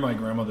right near my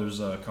grandmother's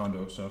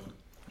condo, so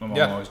my mom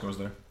Yeah. always goes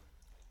there.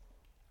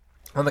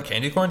 On the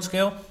candy corn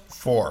scale,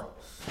 4,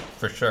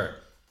 for sure.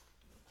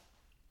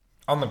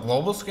 On the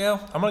global scale,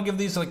 I'm gonna give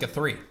these like a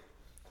 3.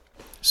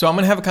 So I'm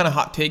gonna have a kind of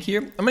hot take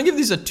here. I'm gonna give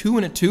these a 2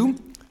 and a 2.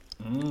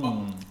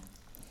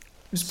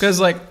 Just because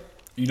like,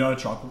 You not a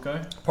chocolate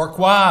guy?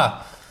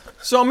 Pourquoi?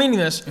 so I'm eating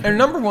this, and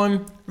number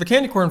one, the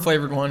candy corn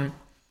flavored one,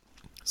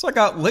 it's like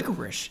a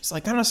licorice. It's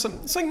like kind of some.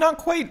 It's like not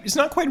quite. It's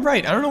not quite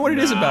right. I don't know what it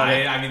is about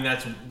it. I mean,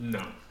 that's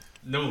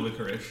no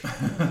licorice.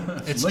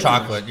 It's Licorice.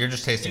 chocolate. You're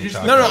just tasting just-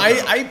 chocolate. No,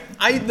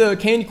 I the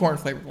candy corn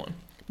flavored one,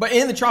 but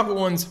in the chocolate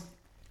ones,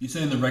 You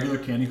saying the regular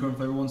candy corn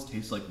flavor ones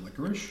taste like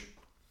licorice?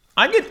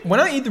 I get when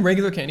I eat the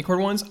regular candy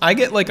corn ones, I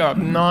get like a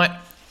not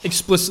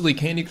explicitly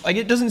candy. Like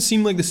it doesn't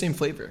seem like the same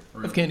flavor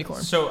of candy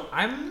corn. So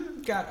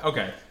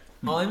okay.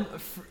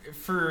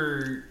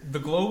 For the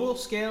global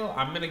scale,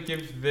 I'm gonna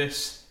give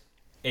this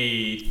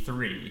a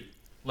 3.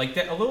 Like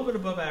that, a little bit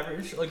above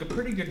average, like a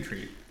pretty good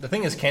treat. The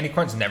thing is, candy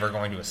corn's never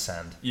going to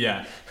ascend.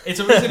 Yeah, it's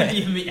always gonna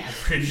be in the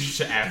average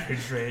to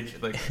average range.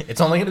 Like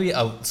It's only going to be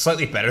a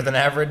slightly better than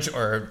average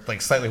or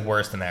like slightly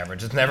worse than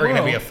average. It's never going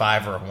to be a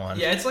 5 or a 1.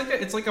 yeah,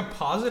 it's like a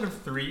positive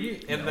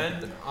 3, and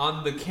then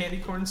on the candy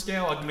corn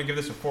scale, I'm gonna give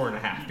this a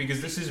 4.5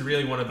 because this is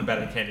really one of the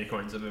better candy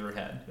corns I've ever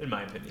had, in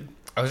my opinion.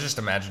 I was just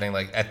imagining,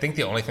 like, I think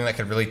the only thing that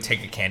could really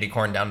take a candy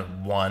corn down to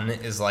 1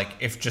 is like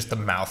if just the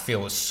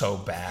mouthfeel was so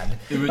bad.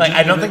 It would Like, just-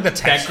 I don't think the That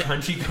texture.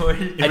 crunchy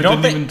corn. I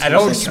don't think. I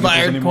don't think.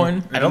 Expired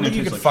corn. I don't think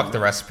you could fuck the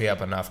recipe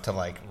up enough to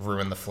like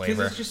ruin the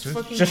flavor. Because it's just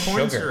fucking just corn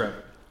sugar.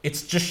 syrup.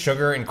 It's just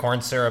sugar and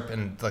corn syrup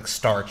and like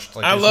starch.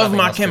 Like, I there's love nothing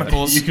my else to it.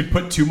 chemicals. You could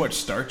put too much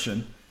starch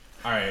in.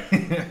 All right.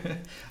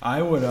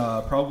 I would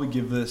probably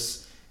give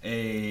this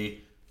a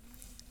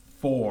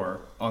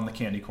 4 on the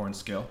candy corn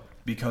scale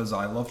because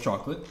I love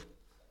chocolate.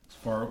 It's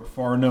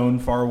far known,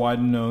 far wide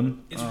and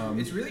known.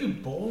 It's really a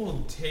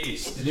bold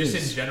taste, It just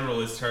is. in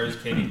general as far as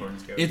candy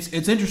corns go. It's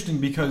interesting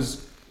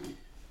because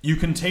you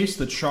can taste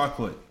the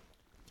chocolate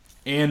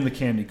and the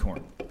candy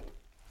corn,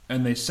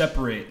 and they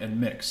separate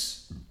and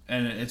mix,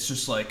 and it's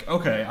just like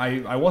okay,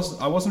 I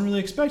wasn't really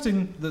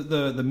expecting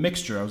the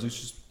mixture. I was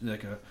just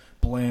like a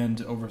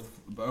bland over.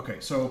 Okay,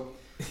 so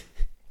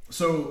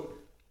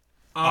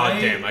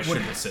I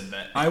shouldn't have said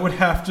that. I would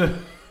have to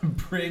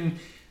bring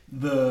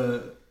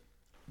the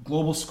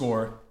global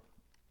score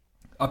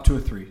up to a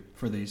 3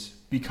 for these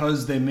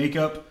because they make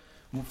up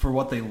for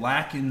what they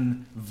lack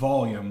in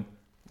volume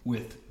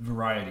with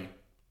variety.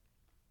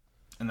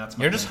 And that's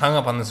my You're just hung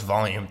up on this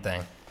volume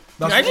thing.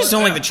 I just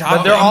don't like the But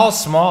chocolate. they're all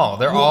small.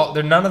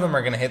 None of them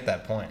are gonna hit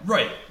that point.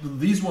 Right.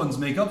 These ones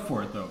make up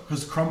for it though,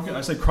 because I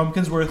said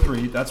Crumpkins were a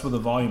 3. That's where the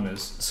volume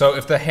is. So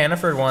if the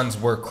Hannaford ones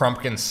were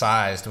Crumpkin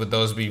sized, would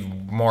those be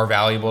more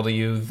valuable to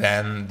you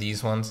than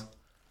these ones?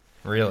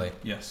 Really?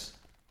 Yes.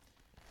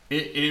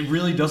 It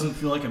really doesn't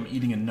feel like I'm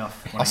eating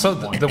enough. when I Also,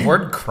 eat one. the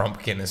word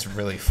Crumpkin is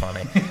really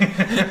funny.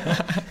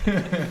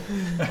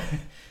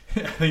 I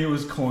think it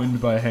was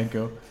coined by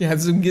Henko. Yeah,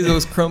 some get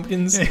those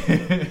crumpkins.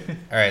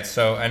 All right,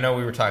 so I know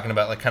we were talking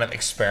about like kind of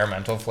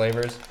experimental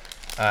flavors.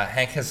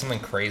 Hank has something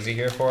crazy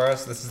here for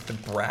us. This is the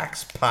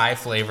Brax pie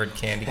flavored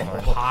candy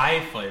corn.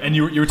 Pie flavor. And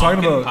you were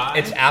talking Pumpkin about pie?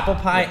 It's apple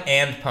pie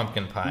and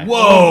pumpkin pie.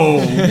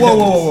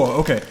 whoa.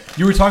 Okay,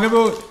 you were talking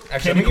about Actually,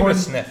 candy let me give it a corn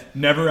sniff.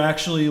 never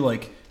actually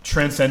like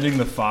transcending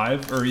the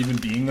 5 or even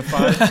being the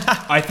 5.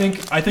 I think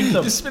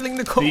Just spilling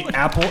the cola. the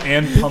apple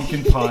and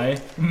pumpkin pie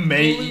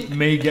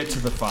may get to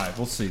the 5.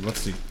 Let's see. I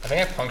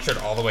think I punctured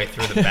all the way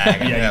through the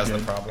bag. I think that was the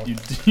problem.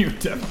 You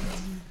definitely.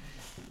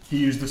 He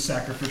used the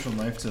sacrificial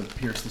knife to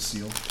pierce the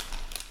seal.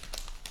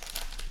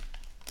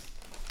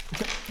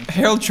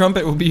 Harold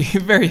Trumpet will be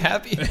very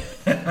happy.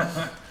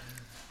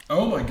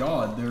 Oh my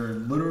God! They're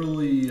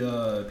literally.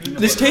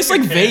 This tastes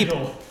like vape.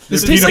 Candle.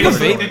 This Peanut tastes like a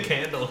butter. vape. a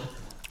candle.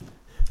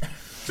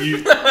 Do you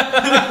eat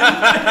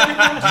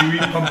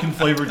pumpkin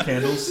flavored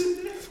candles?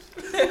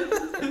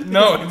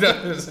 No, it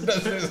doesn't.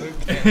 It doesn't.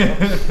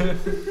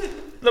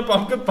 The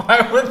pumpkin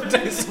pie one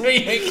tastes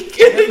like Yankee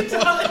Candle.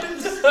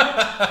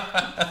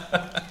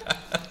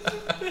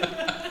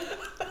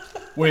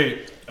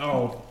 Wait.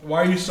 Oh,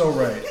 why are you so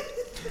right?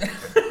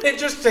 It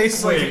just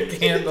tastes like a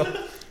candle.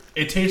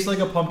 It tastes like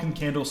a pumpkin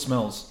candle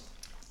smells.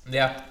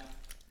 Yeah.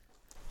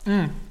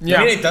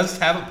 Yeah. I mean, it does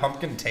have a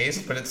pumpkin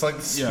taste, but it's like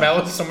the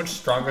smell is so much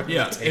stronger than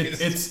Yeah, the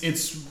taste.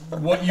 it's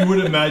what you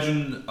would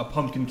imagine a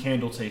pumpkin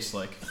candle tastes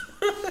like.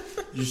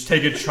 You just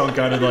take a chunk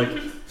out of like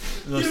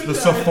the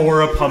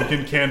Sephora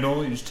pumpkin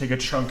candle. You just take a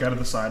chunk out of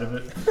the side of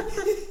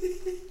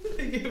it.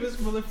 They gave us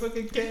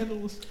motherfucking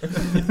candles.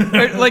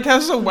 Like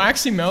how's the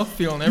waxy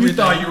mouthfeel and You everything.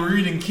 thought you were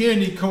eating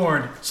candy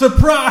corn.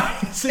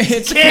 Surprise!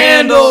 It's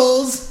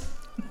candles.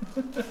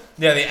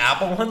 Yeah, the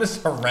apple one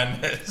is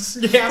horrendous.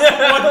 The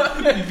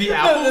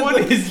apple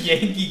one is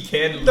Yankee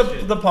Candle.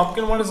 shit. The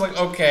pumpkin one is like,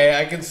 okay,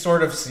 I can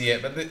sort of see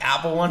it, but the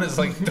apple one is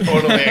like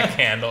totally a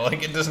candle.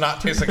 Like, it does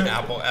not taste like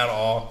apple at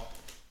all.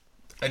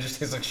 It just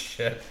tastes like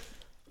shit.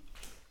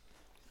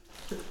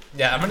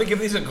 Yeah, I'm gonna give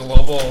these a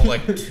global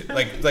like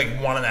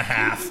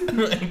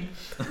 1.5.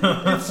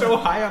 It's so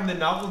high on the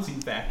novelty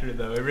factor,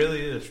 though. It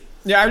really is.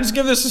 Yeah, I would just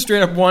give this a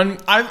straight up 1.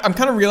 I'm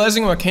kind of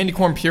realizing I'm a candy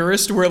corn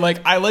purist, where like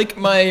I like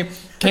my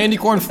candy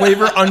corn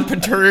flavor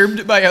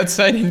unperturbed by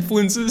outside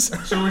influences.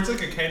 So it's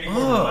like a candy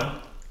corn one.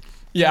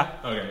 Yeah.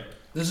 Okay.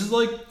 This is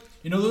like,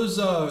 you know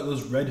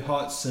those red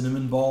hot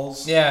cinnamon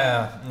balls?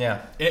 Yeah.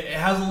 It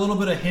has a little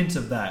bit of hint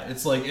of that.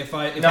 It's like if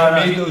I No,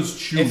 made those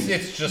chewy.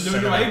 It's just No,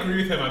 cinnamon. I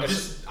agree with him.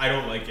 I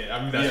don't like it.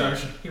 I mean, that's Yeah. what I'm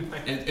shaking my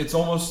head. It's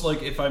almost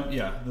like if I'm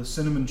the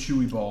cinnamon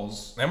chewy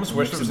balls. I almost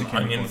wish there was mixed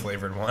an in the candy onion corn.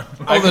 flavored one.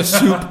 Oh, the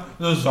soup.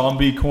 The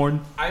zombie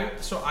corn.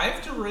 So I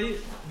have to rate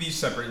these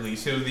separately.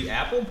 So the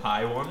apple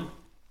pie one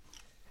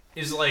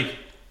is like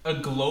a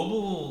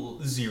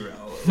global 0.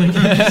 Like,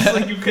 just,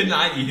 like you could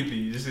not eat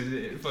these.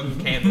 It's fucking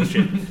candle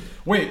shit.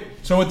 Wait,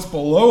 so it's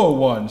below a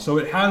 1, so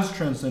it has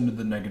transcended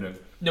the negative.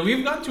 No,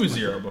 we've gone to a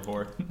 0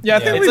 before. Yeah, I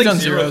think It's we've like done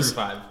 0 zeros. through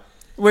 5.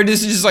 Where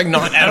this is just like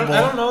not I edible.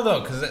 don't know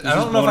though, because I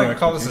don't know if I can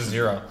call this a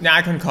 0. Nah,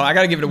 I couldn't call. I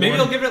gotta give it a Maybe 1.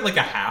 I'll give it like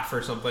a half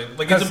or something.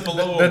 Like it's a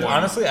below a 1.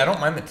 Honestly, I don't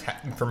mind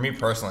for me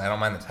personally, I don't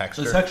mind the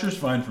texture. The texture's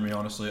fine for me,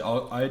 honestly.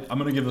 I'm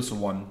gonna give this a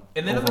 1.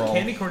 And then overall. on the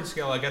candy corn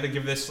scale, I got to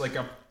give this like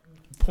a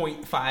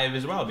 0.5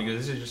 as well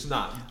because this is just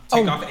not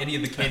take off any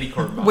of the candy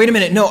corn. Wait a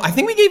minute. No, I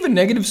think we gave a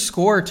negative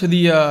score to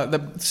the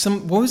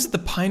what was it? The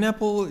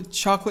pineapple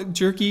chocolate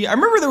jerky. I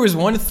remember there was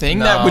one thing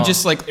that No. would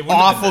just like It wouldn't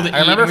have awful been to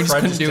I eat. remember And we just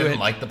Fred couldn't just do didn't it.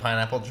 like the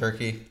pineapple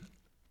jerky.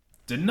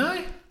 Didn't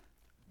I?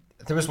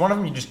 There was one of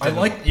them you just I didn't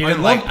like- you I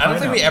didn't love like. I don't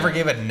think we pineapple. ever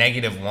gave it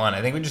 -1.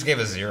 I think we just gave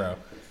a 0. I It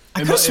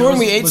could have was- sworn it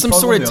we was- ate was some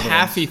probably sort the of other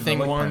taffy ones, 'cause I thing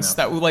like once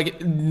pineapple. that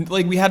would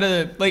like we had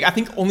a like I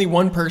think only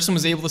one person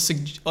was able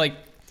to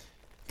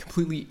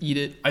completely eat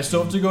it. I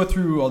still have to go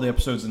through all the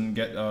episodes and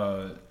get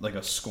like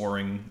a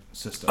scoring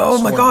system. Oh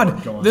my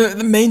scoreboard god, going.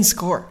 the main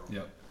score.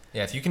 Yeah.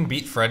 Yeah, if you can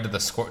beat Fred to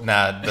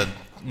the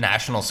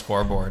national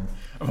scoreboard.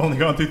 I've only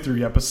gone through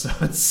 3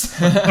 episodes.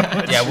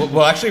 Yeah,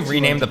 we'll actually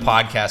rename the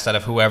podcast out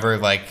of whoever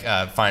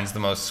finds the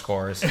most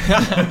scores.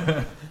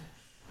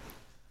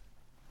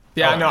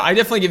 Yeah, Oh. no, I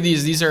definitely give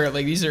these. These are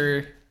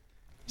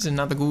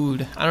not the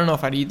good. I don't know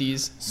if I'd eat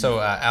these. So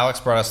Alex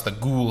brought us the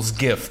Ghoul's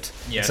Gift.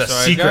 Yeah, It's a so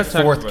I secret gotta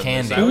talk 4th about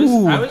candy. this.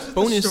 Ooh, I was at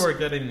bonus. the store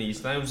getting these,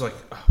 and I was like,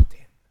 oh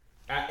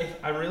damn. If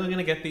I'm really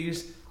gonna get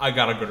these, I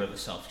gotta go to the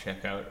self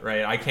checkout,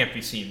 right? I can't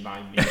be seen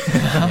buying these.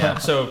 Yeah.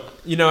 So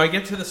I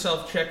get to the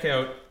self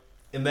checkout,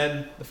 and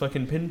then the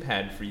fucking pin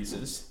pad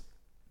freezes.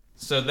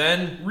 So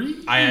then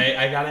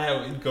I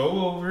gotta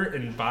go over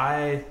and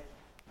buy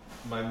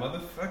My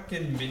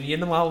motherfucking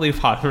minion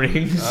lollipop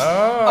rings.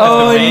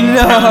 Oh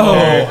no!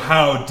 Oh,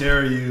 how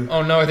dare you!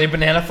 Oh no, are they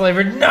banana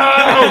flavored? No! No!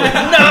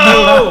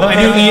 I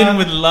knew Ian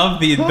would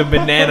love the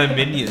banana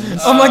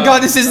minions. Oh my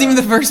god, this isn't even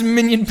the first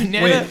minion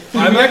banana. Wait,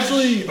 I'm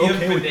actually You have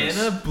okay with this.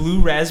 banana,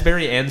 blue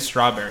raspberry, and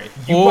strawberry.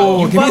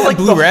 Oh, give me that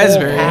blue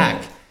raspberry.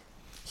 Pack.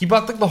 He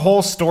bought like the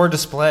whole store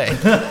display.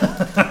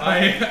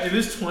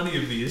 There's 20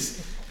 of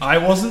these. I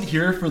wasn't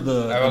here for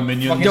the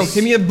minions. Yo,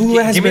 give me a blue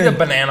Give raspberry. me the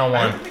banana I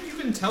one. don't think you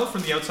can tell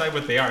from the outside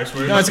what they are.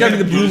 So No, it's gotta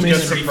be the blue just minion.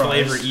 get Three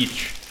surprised. flavor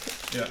each.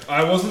 Yeah,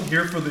 I wasn't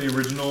here for the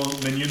original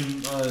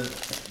minion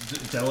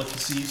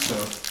delicacy, so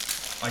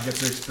I get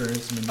to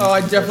experience the minions. Oh,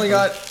 I for the definitely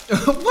got.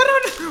 first time.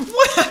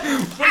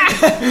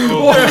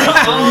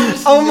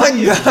 Oh my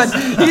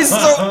god, he's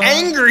so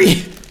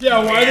angry.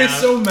 Yeah, why are they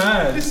so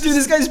mad? Dude,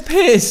 this guy's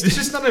pissed. This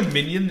is not a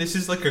minion. This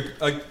is like a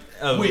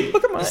Wait,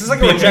 Look at my. This is like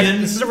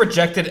a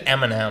rejected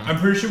M&M. I'm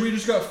pretty sure we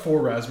just got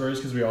 4 raspberries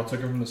because we all took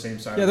them from the same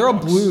side. Yeah, of they're the all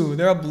box. blue.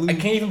 They're all blue. I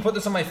can't even put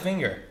this on my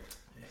finger.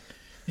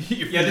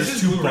 Yeah, this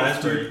is blue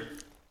raspberry.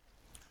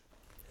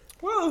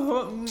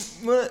 Well,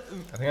 I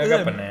think I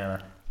got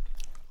banana.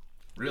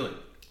 Really?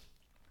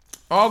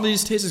 all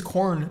these taste is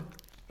corn.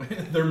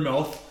 Their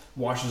mouth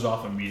washes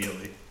off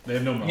immediately. They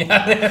have no mouth.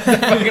 Yeah, they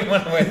fucking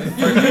went away.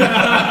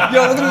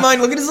 Yo, look at mine.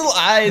 Look at his little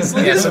eyes.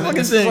 Look at this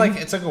fucking thing.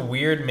 It's like a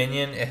weird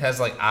minion. It has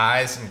like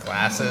eyes and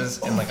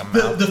glasses and like a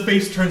The, mouth. the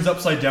face turns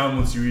upside down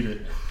once you eat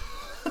it.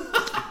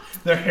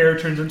 Their hair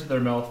turns into their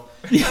mouth.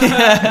 Yo,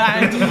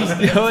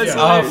 it's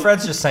Oh,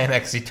 Fred's just saying that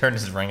because he turned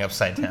his ring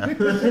upside down.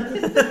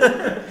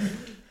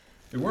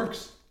 It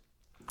works.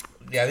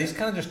 Yeah, these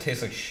kind of just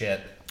taste like shit.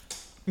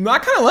 I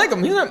kind of like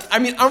them. I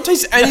mean, I don't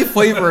taste any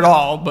flavor at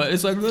all, but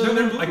it's like.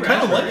 I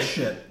kind of like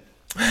shit.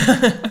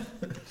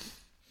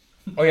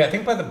 Oh yeah, I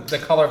think by the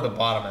color of the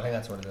bottom, I think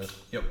that's what it is.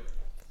 Yep.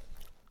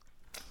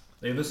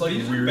 They have this like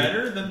These are weird.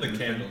 better than the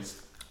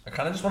candles. I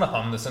kind of just want to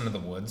hum this into the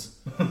woods.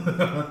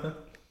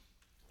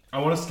 I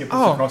want to skip this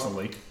Oh. across a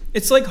lake.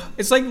 It's like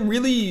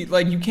really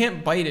like you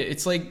can't bite it.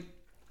 It's like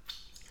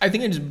I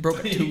think I just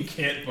broke a You tooth.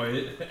 can't bite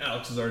it.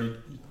 Alex has already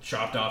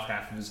chopped off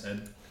half of his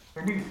head.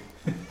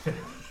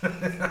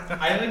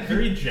 I like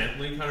very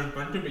gently kind of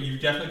burnt it, but you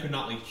definitely could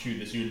not like chew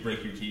this. You would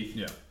break your teeth.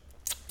 Yeah.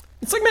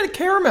 It's like made of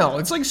caramel.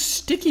 It's like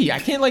sticky. I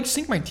can't like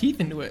sink my teeth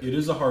into it. It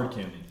is a hard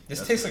candy.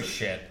 This tastes like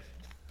shit.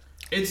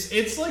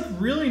 It's like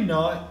really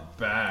not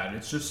bad.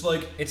 It's just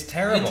like It's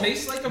terrible. It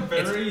tastes like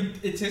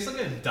it tastes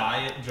like a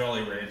diet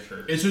Jolly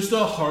Rancher. it's just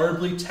a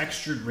hardly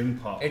textured ring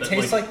pop. It that,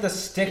 tastes like the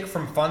stick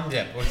from Fun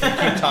Dip, which we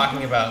keep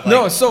talking about. Like,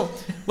 No, so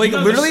like You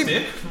know literally, the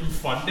stick from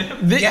Fun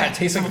Dip? yeah, it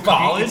tastes like From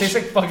fucking, college? it tastes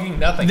like fucking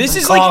nothing. this From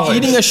is college. like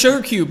eating a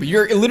sugar cube.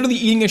 You're literally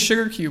eating a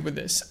sugar cube with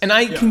this, and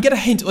I can get a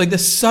hint, like the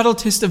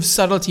subtlest of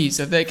subtleties.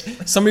 Of like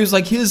somebody was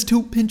like, "Here's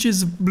 2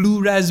 pinches of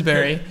blue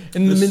raspberry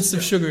in the midst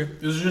of sugar."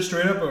 This is just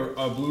straight up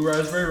a blue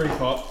raspberry ring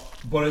pop,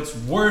 but it's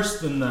worse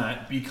than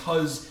that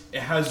because it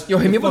has Yo,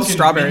 hit me up with fucking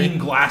strawberry. minion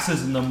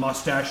glasses and the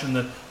mustache and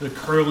the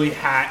curly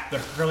hat, the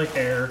curly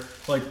hair.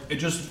 Like it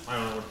just I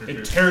don't know what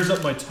it tears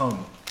up my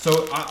tongue.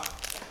 So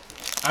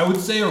I would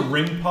say a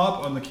ring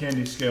pop on the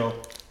candy scale,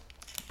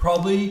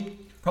 probably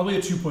a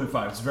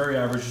 2.5. It's very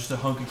average, just a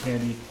hunk of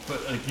candy,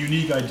 but like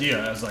unique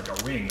idea as like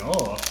a ring.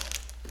 Oh,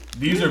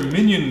 these are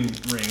minion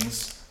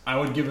rings. I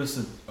would give this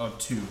a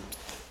 2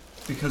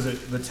 because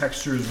the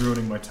texture is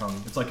ruining my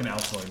tongue. It's like an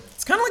Altoid.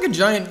 It's kind of like a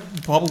giant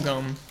bubble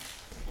gum.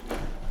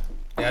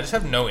 Yeah, I just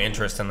have no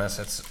interest in this.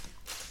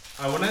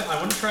 I wanna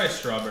try a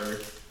strawberry.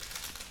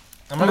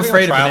 I'm I'm not afraid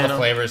afraid of try all the banana.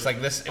 flavors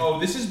like this. Oh,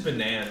 this is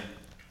banana.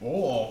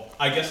 Oh,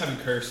 I guess I'm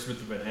cursed with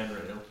the banana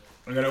right now.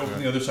 I gotta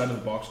open the other side of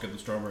the box, get the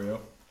strawberry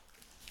out.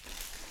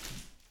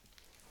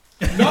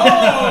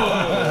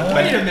 No!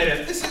 Wait a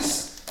minute.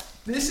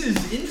 This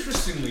is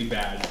interestingly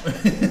bad.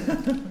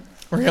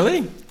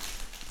 Really?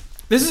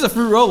 This is a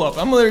fruit roll up.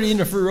 I'm literally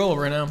eating a fruit roll up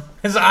right now.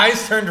 His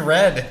eyes turned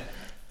red.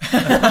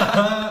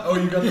 Oh,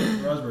 you got the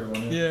raspberry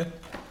one. Yeah.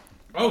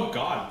 Oh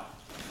god.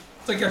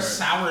 It's like a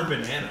sour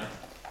banana.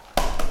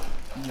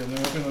 Yeah, then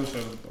open the other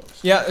side of the box.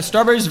 Yeah,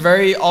 strawberry is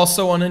very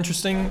also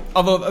uninteresting.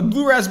 Although a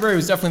blue raspberry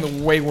was definitely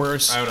the way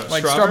worse. I don't know.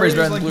 Like strawberry strawberry's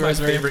better is than like blue my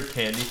raspberry. favorite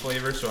candy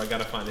flavor, so I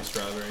gotta find a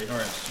strawberry. All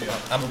right. Yeah.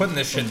 I'm putting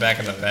this shit back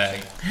in the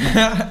bag.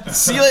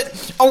 Seal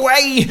it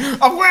away,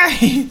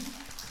 away.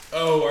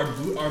 Oh,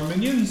 are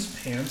Minions'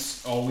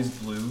 pants always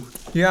blue?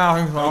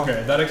 Yeah. Well,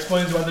 Okay, that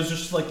explains why there's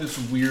just like this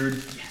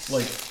weird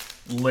like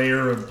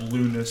layer of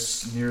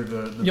blueness near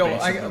the Yo,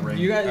 base of the ring.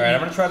 you guys, All right, I'm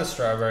gonna try the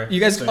strawberry. you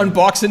guys Same.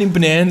 unboxed any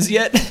bananas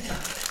yet?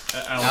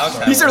 Alex,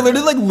 Alex, These are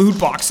literally like loot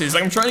boxes.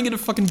 Like I'm trying to get a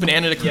fucking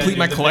banana to complete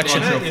my collection.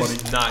 banana- Banana so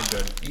is not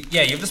good.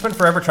 Yeah, you've just spent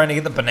forever trying to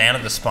get the banana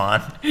to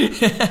spawn. Dude,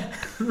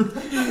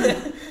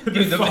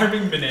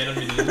 farming banana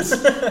minions.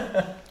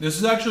 this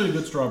is actually a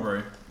good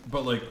strawberry,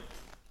 but like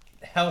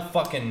Hell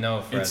fucking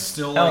no, Fred. It's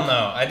still Hell like-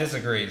 no. I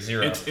disagree.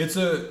 Zero. it's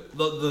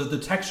the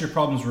texture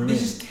problems remain.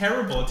 This is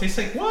terrible. It tastes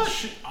like what?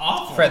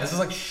 Awful. Fred, this is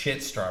like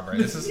shit strawberry.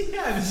 This is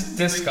Yeah, this is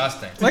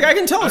disgusting. Like I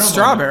can tell it's don't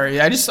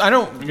strawberry. I don't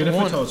I'm gonna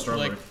want tell it's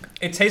strawberry. like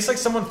It tastes like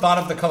someone thought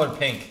of the color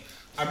pink.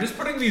 I'm just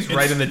putting these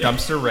right in the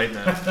dumpster right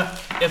now.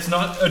 It's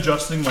not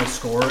adjusting my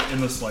score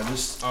in the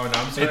slightest. Oh no,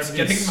 I'm sorry. I'm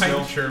getting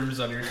my germs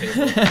on your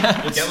table.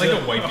 Get like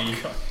a wipey.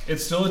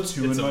 It's still a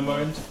 2 in my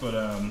mind, but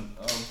Oh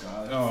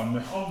god. oh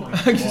no. Oh my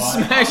I just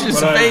smashed his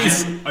But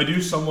face. I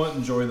do somewhat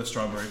enjoy the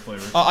strawberry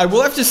flavor. I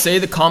will have to say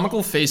the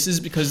comical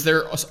faces because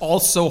they're all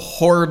so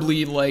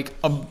horribly like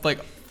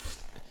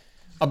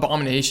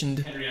abomination.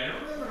 Henry, I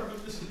don't really want to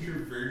put this in your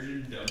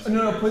virgin dumpster.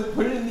 No, put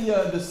it in the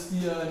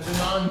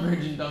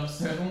non-virgin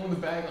dumpster. I don't want the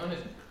bag on it.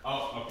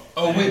 Oh, okay.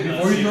 Oh wait,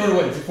 before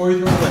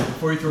you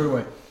throw it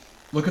away,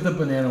 look at the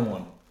banana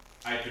one.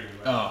 I threw it away.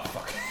 Oh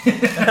fuck.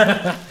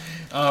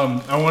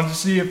 I wanted to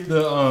see if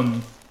the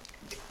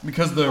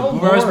because the blue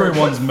raspberry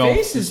one's melt.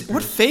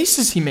 What face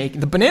is he making?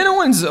 The banana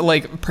one's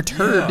like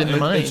perturbed in the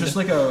mind. It's just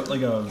like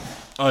a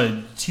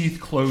teeth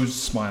closed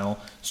smile.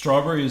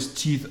 Strawberry is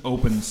teeth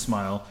open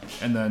smile,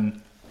 and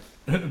then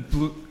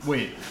blue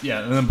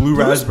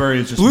raspberry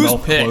is just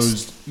mouth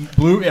closed.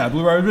 Blue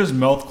raspberry is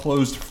mouth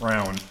closed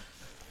frown.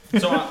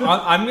 So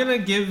I'm gonna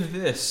give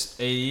this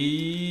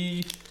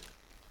a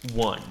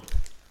 1.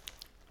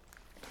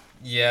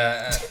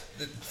 Yeah,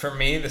 for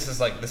me, this is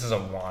a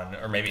 1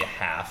 or maybe a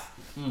half.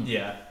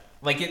 Yeah.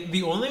 Like,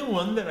 the only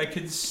one that I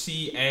could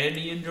see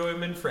any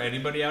enjoyment for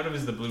anybody out of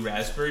is the blue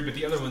raspberry, but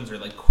the other ones are,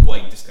 like,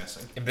 quite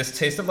disgusting. If this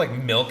tasted like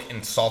milk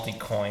and salty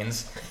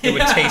coins, it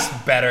would taste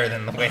better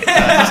than the way it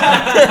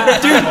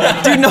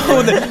does. Dude, no,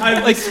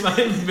 I like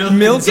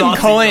milk and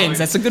coins.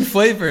 That's a good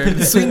flavor.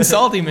 The sweet and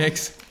salty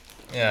mix.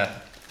 Yeah.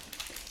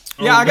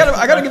 Yeah, I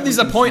gotta give these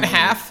a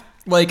 1.5.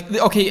 Like,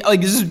 okay,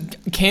 like this is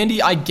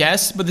candy, I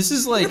guess, but this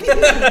is like,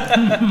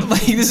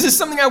 this is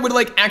something I would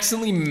like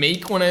accidentally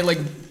make when I like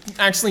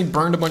accidentally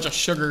burned a bunch of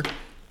sugar.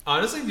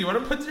 Honestly, do you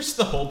want to put just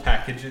the whole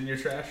package in your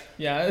trash?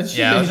 Yeah, it's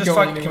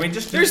Can we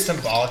just do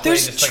symbolically?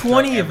 there's just, like, 20 throw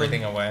of them.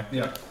 everything away.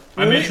 Yeah.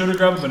 I made sure to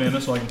grab a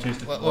banana so I can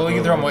taste it. Well, we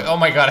can throw them away. Oh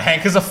my god,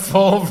 Hank is a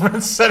full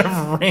set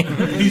of rings.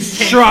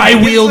 He's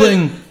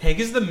try-wielding. Hank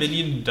is the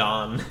minion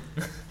Don.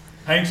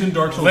 Hank's in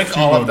Dark Souls Lick 2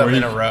 all of mode, them where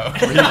in a row.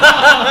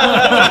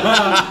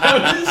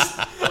 That was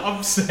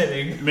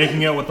upsetting.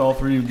 making out with all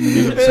 3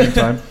 minions at the same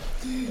time.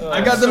 I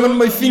got them on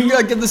my finger.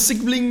 I got the sick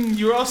bling.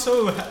 You're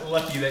also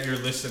lucky that you're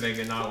listening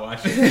and not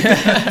watching.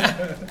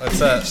 Let's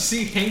You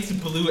see Hank's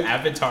blue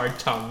avatar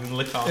tongue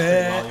lick off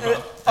the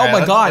lollipop. Oh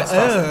my god.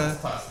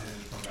 Let's toss these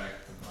and come back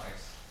to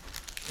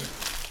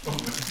the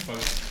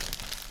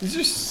mics.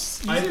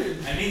 These are. I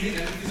need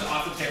these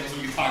off the table so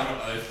we can talk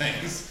about other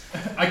things.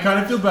 I kind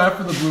of feel bad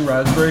for the blue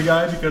raspberry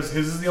guy because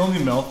his is the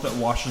only melt that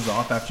washes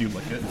off after you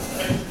lick it.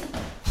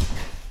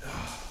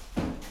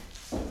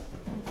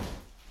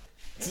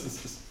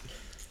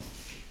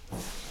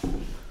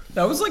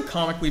 That was like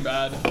comically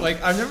bad. Like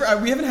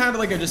we haven't had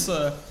like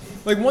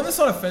like one that's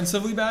not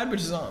offensively bad,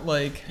 which is not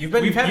like. You've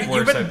been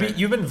worse,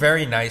 you've been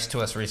very nice to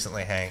us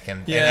recently, Hank,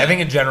 and Yeah. I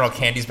think in general,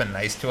 Candy's been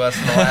nice to us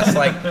in the last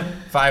like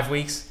 5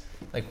 weeks.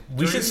 Like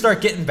we should start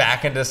getting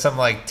back into some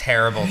like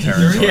terrible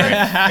territory.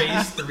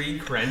 Phase 3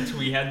 Krent,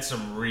 we had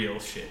some real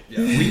shit. Yeah,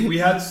 we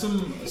had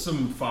some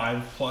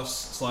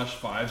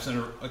 5+/5s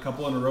and a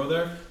couple in a row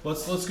there.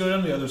 Let's go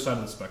down the other side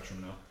of the spectrum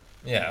now.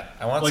 Yeah,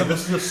 I want Like some.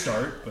 this is the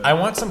start. But I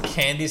want some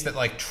candies that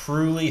like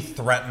truly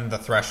threaten the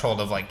threshold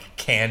of like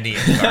candy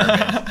and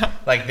garbage.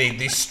 Like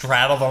they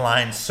straddle the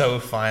line so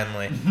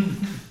finely.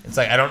 It's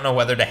like I don't know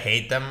whether to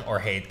hate them or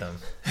hate them.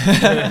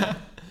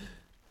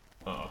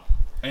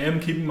 I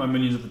am keeping my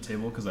minions at the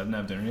table because I didn't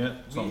have dinner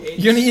yet. So I'm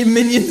You're gonna eat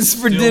minions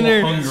for still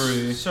dinner.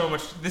 hungry. So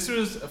much. This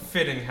was a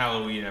fitting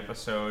Halloween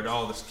episode.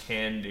 All this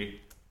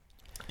candy.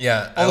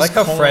 Yeah, I All like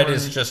this how Fred corn.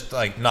 is just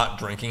like not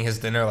drinking his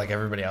dinner like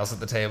everybody else at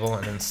the table,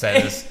 and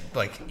instead is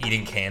like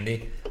eating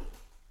candy.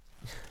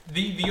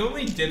 The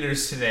only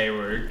dinners today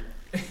were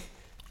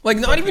Like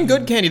not even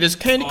good candy. There's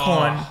candy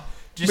corn.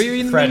 just But you're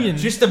eating Fred,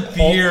 minions. just a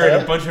beer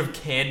and a bunch of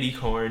candy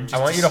corn. Just I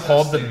want you to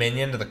hold the disgusting.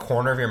 minion to the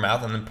corner of your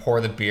mouth and then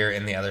pour the beer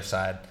in the other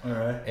side. All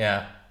right.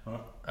 Yeah.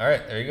 All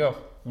right, there you go.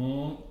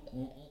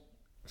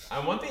 I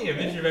want the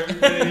image of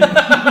everybody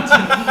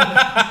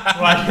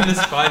watching this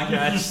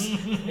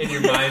podcast in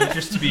your mind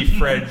just to be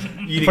Fred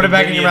eating. Put it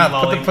back in your mouth.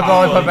 Put the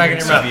lollipop back in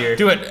your mouth. Beer.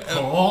 Do it.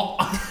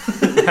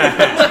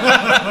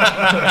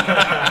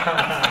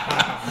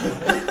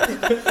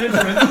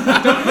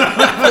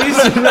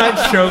 Please do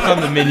not choke on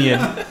the minion.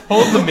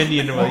 Hold the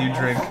minion while you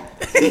drink.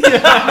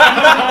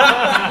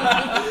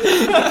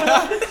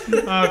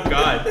 Oh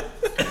God.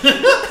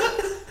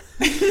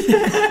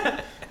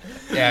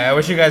 Yeah, I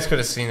wish you guys could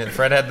have seen it.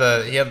 Fred had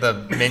the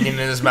minion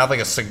in his mouth like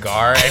a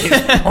cigar, and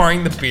he's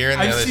pouring the beer in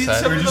the I've other seen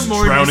side. some of the just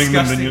more drowning the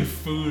disgusting minion.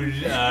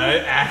 food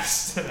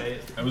acts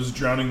tonight. I was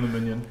drowning the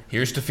minion.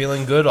 Here's to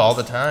feeling good all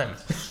the time.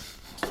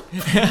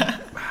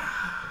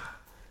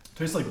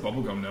 Tastes like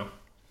bubblegum now.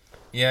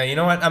 Yeah, you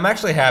know what? I'm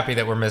actually happy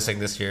that we're missing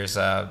this year's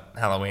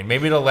Halloween.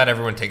 Maybe it'll let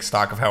everyone take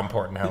stock of how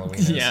important Halloween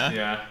is. Yeah.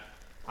 Yeah.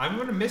 I'm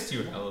gonna miss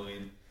you,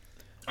 Halloween.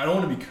 I don't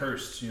want to be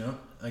cursed, you know?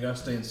 I gotta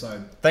stay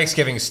inside.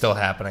 Thanksgiving is still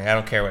happening. I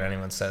don't care what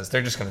anyone says.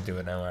 They're just going to do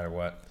it no matter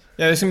what.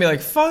 Yeah, it's gonna be like,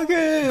 fuck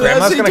it.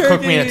 Grandma's gonna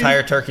cook me an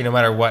entire turkey no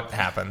matter what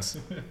happens.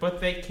 But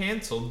they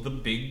canceled the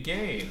big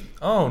game.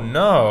 Oh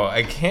no,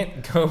 I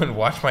can't go and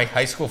watch my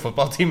high school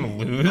football team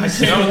lose.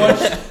 Can't watch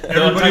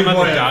They'll talk about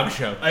won. the dog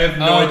show. I have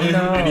no idea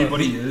who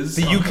anybody is.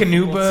 The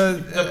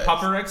Eukanuba. The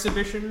pupper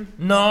exhibition.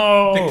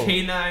 No. The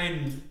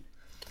canine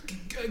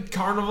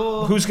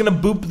carnival. Who's gonna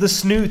boop the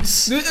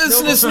snoots? The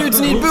snoots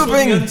need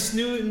booping.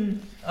 Snooting.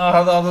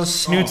 All those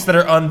snoots that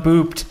are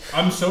unbooped.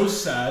 I'm so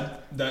sad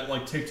that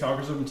like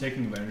TikTokers have been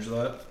taking advantage of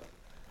that.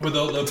 Where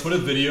they'll put a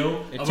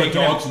video of a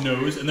dog's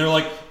nose and they're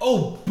like,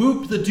 "Oh,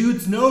 boop the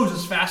dude's nose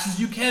as fast as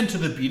you can to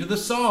the beat of the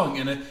song."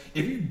 And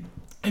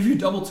if you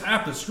double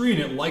tap the screen,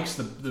 it likes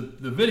the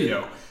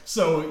video.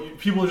 So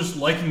people are just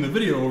liking the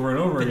video over and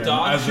over again. The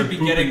dog as should they're be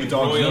booping getting the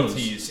dog's royalties.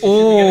 nose. It should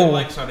be getting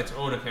likes on its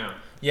own account.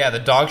 Yeah, the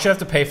dog should have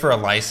to pay for a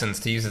license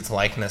to use its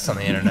likeness on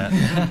the internet.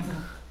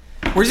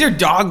 Where's your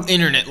dog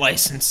internet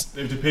license?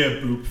 They have to pay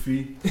a boop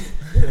fee.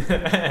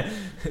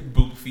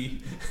 Boop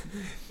fee.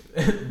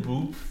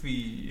 Boop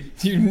fee.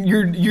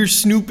 Your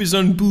Snoop is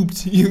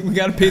unbooped. You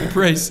gotta pay the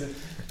price.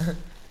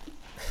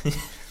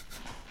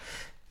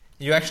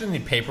 You actually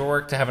need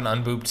paperwork to have an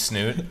unbooped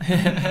snoot.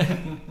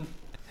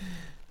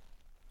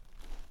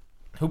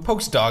 Who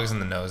pokes dogs in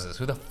the noses?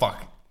 Who the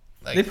fuck?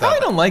 Like, They probably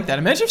don't like that.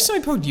 Imagine if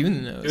somebody poked you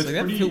in the nose. Like,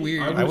 that'd feel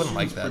weird. I wouldn't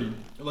like that.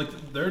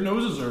 Like their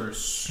noses are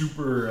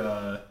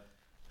super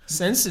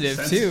Sensitive,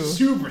 too.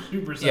 Super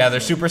sensitive. Yeah, they're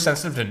super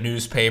sensitive to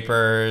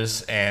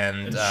newspapers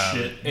and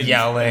shit and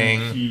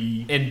yelling and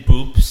pee. And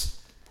boops.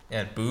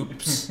 and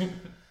boops.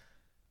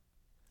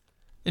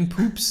 And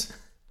poops.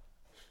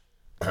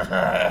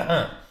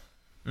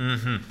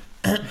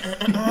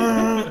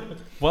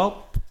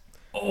 Well,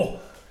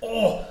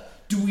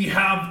 Do we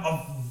have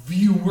a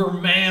viewer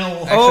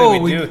mail? Actually,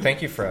 we do.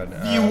 Thank you, Fred.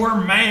 Viewer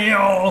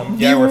mail.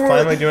 Yeah, we're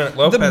finally doing it.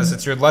 Lopez,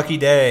 it's your lucky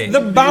day.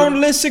 The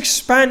boundless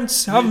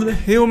expanse of the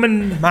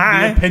human The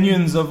mind.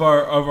 opinions of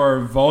our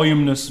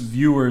voluminous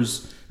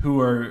viewers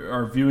who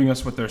are viewing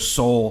us with their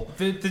soul.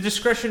 the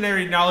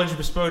discretionary knowledge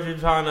bestowed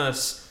upon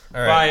us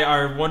All right. by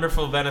our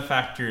wonderful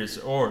benefactors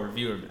or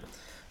viewermen.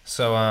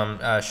 So,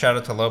 shout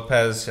out to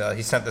Lopez.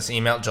 He sent this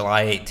email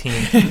July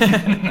 18th.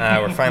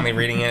 We're finally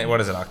reading it.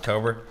 What is it,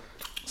 October?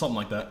 Something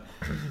like that.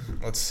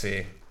 Let's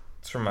see.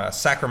 It's from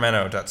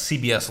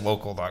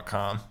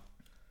sacramento.cbslocal.com.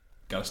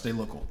 Gotta stay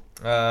local.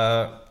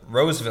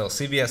 Roseville,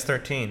 CBS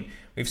 13.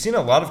 We've seen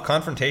a lot of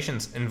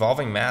confrontations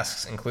involving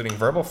masks, including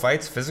verbal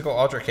fights, physical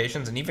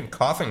altercations, and even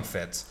coughing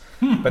fits.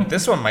 But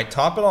this one might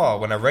top it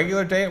all when a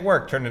regular day at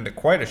work turned into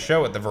quite a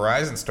show at the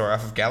Verizon store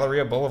off of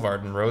Galleria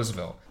Boulevard in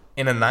Roseville.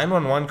 In a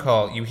 911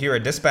 call, you hear a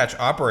dispatch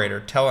operator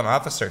tell an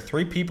officer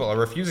 3 people are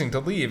refusing to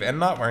leave and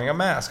not wearing a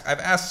mask. I've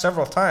asked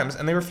several times,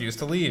 and they refuse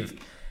to leave.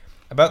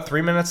 About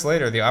 3 minutes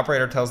later, the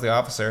operator tells the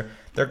officer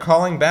they're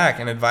calling back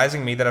and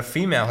advising me that a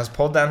female has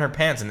pulled down her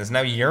pants and is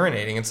now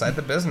urinating inside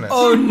the business.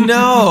 Oh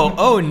no!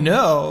 Oh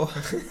no!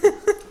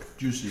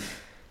 Juicy.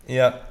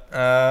 Yeah,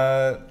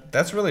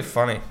 that's really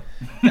funny.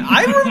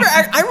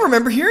 I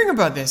remember hearing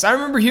about this. I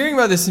remember hearing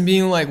about this and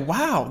being like,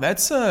 "Wow,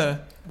 that's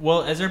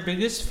Well, as our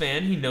biggest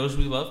fan, he knows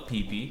we love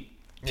pee-pee.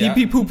 Yeah.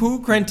 pee pee poo poo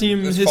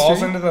crentium This history."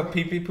 falls into the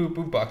pee pee poo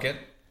poo bucket.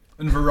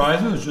 And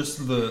Verizon is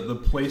just the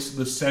place,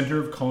 the center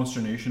of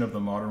consternation of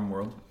the modern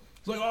world.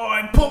 It's like, oh,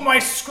 I put my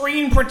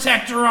screen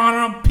protector on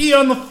and I'll pee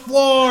on the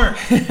floor.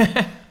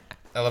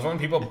 I love it when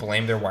people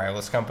blame their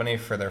wireless company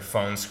for their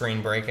phone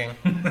screen breaking.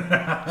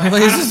 Like,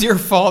 this is your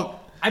fault.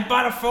 I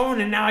bought a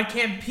phone and now I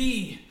can't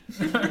pee.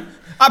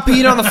 I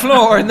peed on the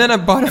floor and then I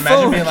bought a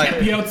Imagine phone. being like,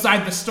 Be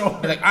outside the store.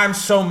 Be like, I'm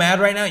so mad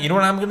right now. You know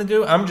what I'm gonna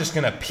do? I'm just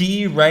gonna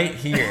pee right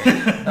here.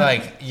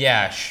 Like,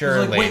 yeah,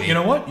 sure, Like, lady. wait, you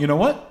know what? You know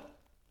what?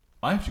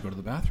 I have to go to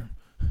the bathroom.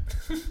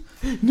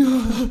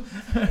 You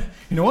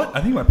know what?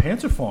 I think my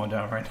pants are falling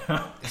down right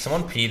now. If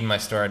someone peed in my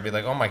store, I'd be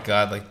like, oh my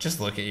god, like, just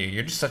look at you.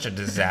 You're just such a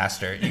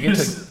disaster. You get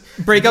to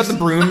Break out the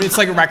broom. It's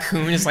like a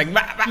raccoon. It's like,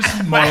 bah, bah,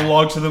 bah.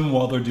 Monologue to them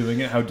while they're doing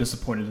it, how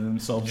disappointed in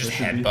themselves just they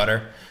should head be.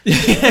 butter.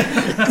 It's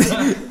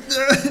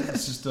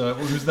just,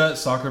 who's that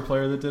soccer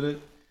player that did it?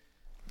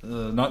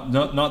 Not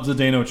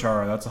Zdeno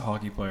Chara, that's a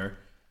hockey player.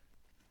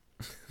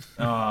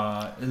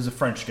 Is a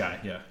French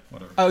guy, yeah,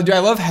 whatever. Oh, do I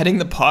love heading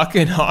the puck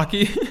in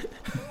hockey?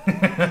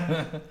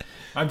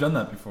 I've done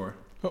that before.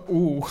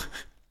 Ooh.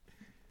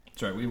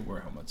 That's right, we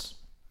wear helmets.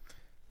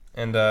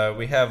 And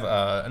we have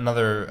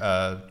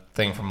another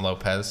thing from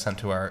Lopez sent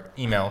to our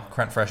email,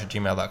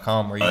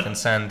 crentfresh@gmail.com, where you can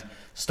send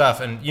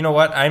stuff. And you know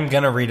what? I'm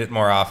going to read it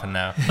more often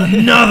now.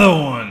 Another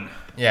one!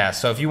 Yeah,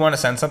 so if you want to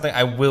send something,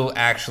 I will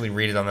actually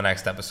read it on the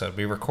next episode.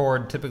 We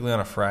record typically on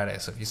a Friday,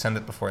 so if you send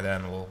it before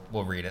then,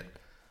 we'll read it.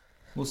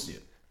 We'll see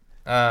it.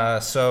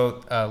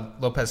 So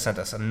Lopez sent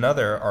us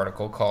another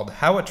article called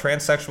How a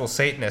Transsexual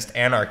Satanist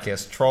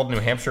Anarchist Trolled New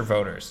Hampshire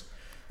Voters.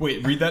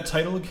 Wait, read that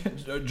title again?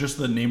 Just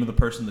the name of the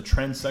person, the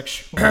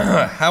transsexual?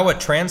 How a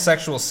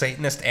Transsexual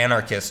Satanist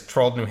Anarchist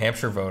Trolled New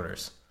Hampshire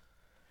Voters.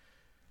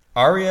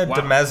 Aria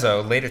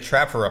DeMezzo laid a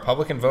trap for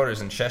Republican voters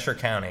in Cheshire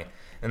County,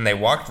 and they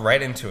walked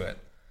right into it.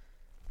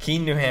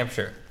 Keene, New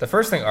Hampshire. The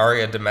first thing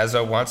Aria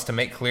DeMezzo wants to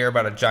make clear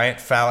about a giant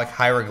phallic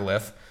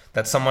hieroglyph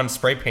that someone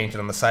spray painted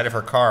on the side of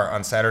her car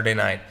on Saturday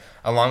night,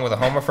 along with a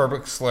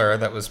homophobic slur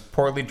that was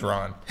poorly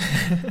drawn.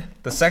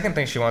 The second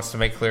thing she wants to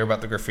make clear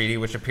about the graffiti,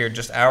 which appeared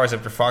just hours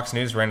after Fox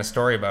News ran a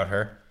story about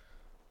her.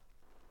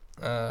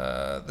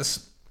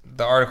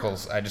 The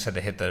articles, I just had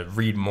to hit the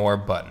read more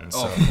button,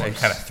 so it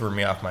kind of threw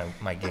me off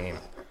my game.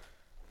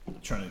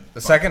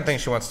 The second thing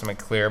she wants to make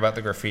clear about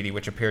the graffiti,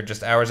 which appeared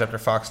just hours after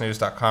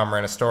FoxNews.com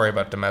ran a story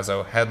about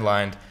DeMezzo,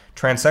 headlined,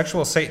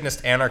 "Transsexual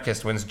Satanist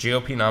Anarchist Wins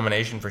GOP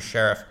Nomination for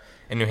Sheriff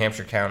in New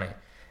Hampshire County,"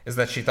 is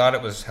that she thought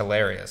it was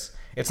hilarious.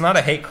 "It's not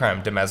a hate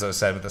crime," DeMezzo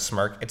said with a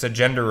smirk. "It's a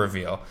gender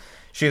reveal.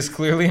 She is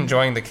clearly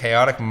enjoying the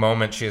chaotic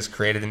moment she has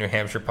created in New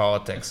Hampshire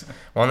politics,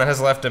 one that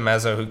has left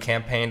DeMezzo, who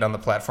campaigned on the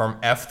platform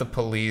F the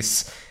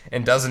Police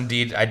and does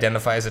indeed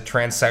identify as a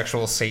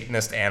transsexual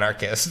Satanist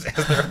anarchist,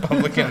 as the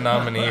Republican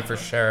nominee for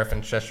sheriff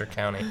in Cheshire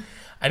County."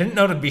 I didn't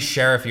know to be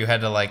sheriff you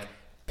had to, like,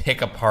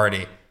 pick a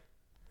party.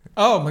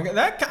 Oh my god,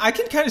 that I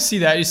can kind of see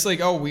that. It's like,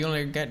 oh, we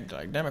only get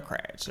like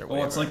Democrats or whatever.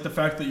 Well, it's like the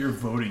fact that you're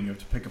voting, you have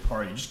to pick a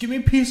party. Just give me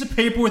a piece of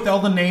paper with all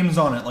the names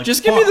on it. Like,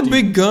 just give me the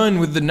big gun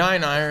with the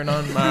 9 iron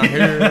on my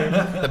hair.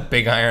 The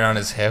big iron on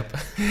his hip.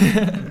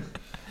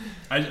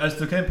 I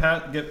still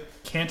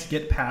can't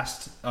get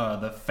past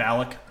the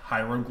phallic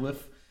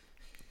hieroglyph.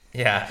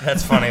 Yeah,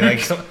 that's funny.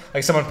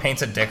 Like someone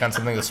paints a dick on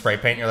something with spray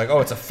paint, and you're like, oh,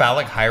 it's a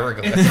phallic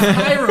hieroglyph. It's a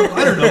hieroglyph.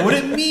 I don't know what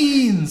it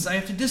means. I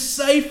have to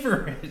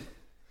decipher it.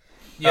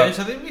 Yeah, there's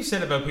something to be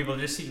said about people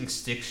just seeing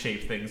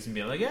stick-shaped things and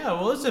being like, yeah,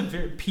 well, it's a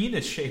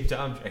penis-shaped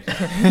object.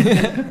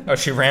 Oh,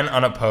 she ran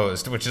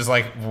unopposed, which is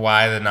like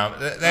why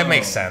that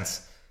makes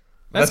sense.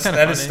 That's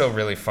that is still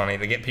really funny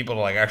to get people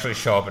to like actually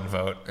show up and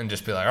vote and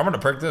just be like, I'm going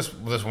to pick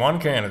this one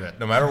candidate,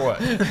 no matter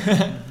what.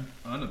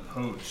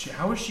 Unopposed.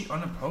 How is she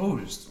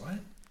unopposed? What?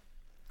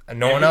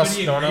 No one else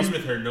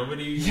with her.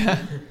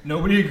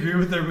 Nobody agreed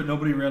with her, but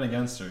nobody ran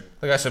against her.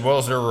 Like I said, well,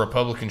 is there a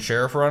Republican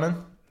sheriff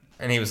running?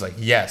 And he was like,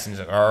 yes. And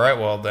he's like, all right,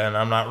 well, then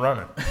I'm not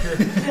running.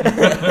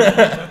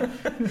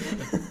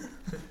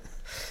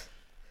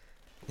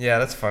 Yeah,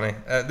 that's funny.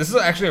 This is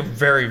actually a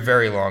very,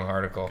 very long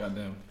article.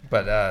 Goddamn.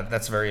 But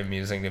that's very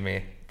amusing to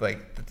me.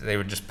 Like, they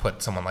would just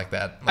put someone like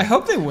that. I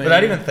hope they win.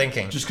 Without even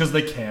thinking. Just because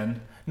they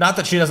can. Not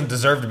that she doesn't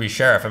deserve to be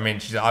sheriff. I mean,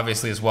 she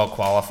obviously is well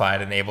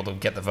qualified and able to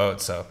get the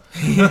vote, so.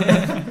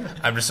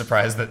 I'm just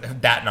surprised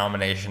that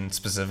nomination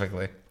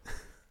specifically.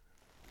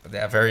 But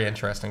yeah, very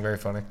interesting, very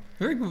funny.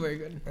 Very good, very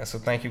good. Yeah, so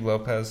thank you,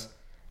 Lopez.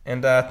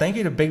 And thank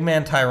you to Big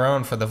Man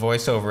Tyrone for the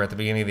voiceover at the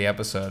beginning of the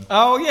episode.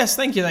 Oh, yes,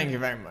 thank you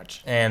very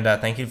much. And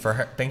thank you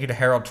to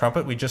Harold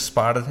Trumpet. We just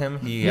spotted him.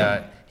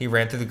 He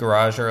ran through the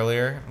garage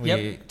earlier.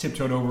 We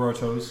tiptoed over our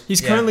toes. He's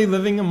currently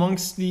living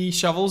amongst the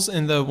shovels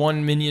in the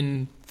one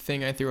minion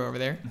thing I threw over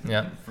there.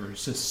 Yeah. For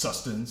his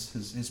sustenance,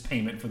 his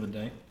payment for the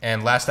day.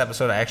 And last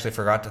episode, I actually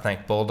forgot to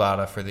thank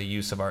Bulldada for the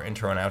use of our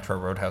intro and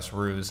outro Roadhouse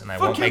Ruse, and I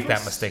won't make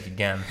that mistake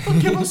again.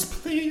 Forgive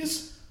us,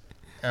 please.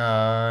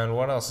 And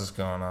what else is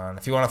going on?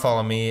 If you want to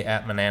follow me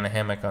at Banana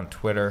Hammock on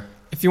Twitter.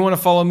 If you want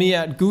to follow me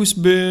at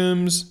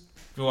Goosebims.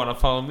 If you want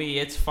to follow me,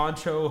 it's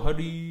Fancho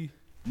Hoodie.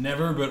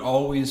 Never, but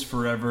always,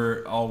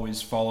 forever,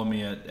 always follow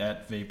me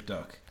at Vape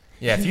Duck.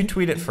 Yeah, if you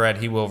tweet at Fred,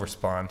 he will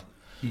respond.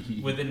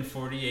 Within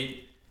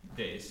 48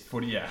 days.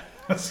 40, yeah.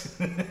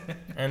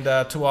 And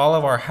to all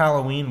of our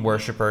Halloween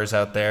worshippers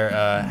out there,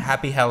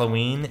 happy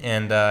Halloween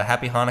and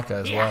happy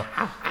Hanukkah as well.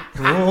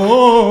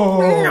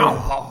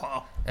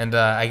 Oh. And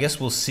I guess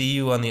we'll see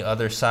you on the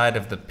other side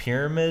of the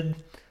pyramid.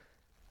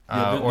 The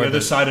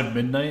other side of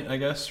midnight, I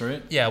guess,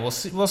 right? Yeah, we'll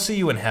see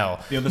you in hell.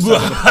 The other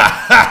side of the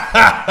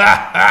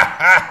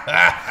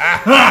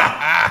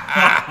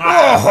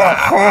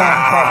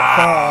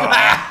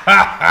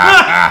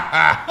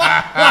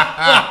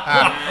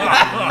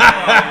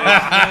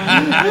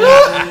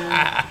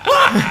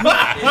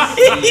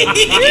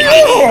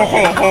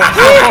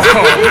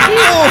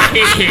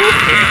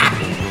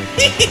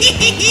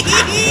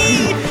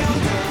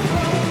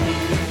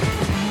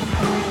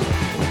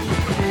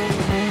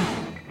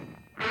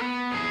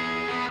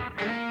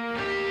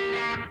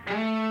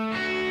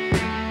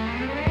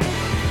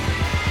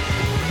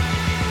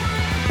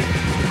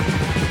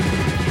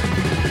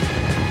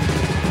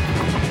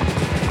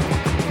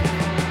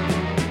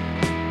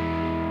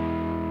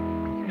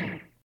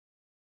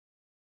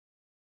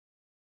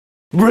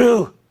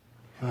Brew!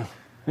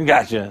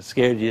 Gotcha.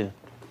 Scared you.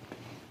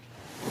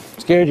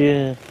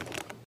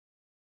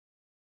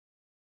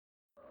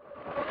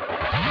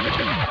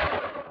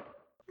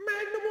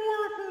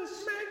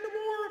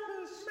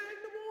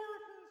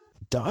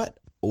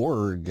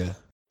 .org. The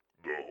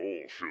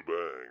whole shebang.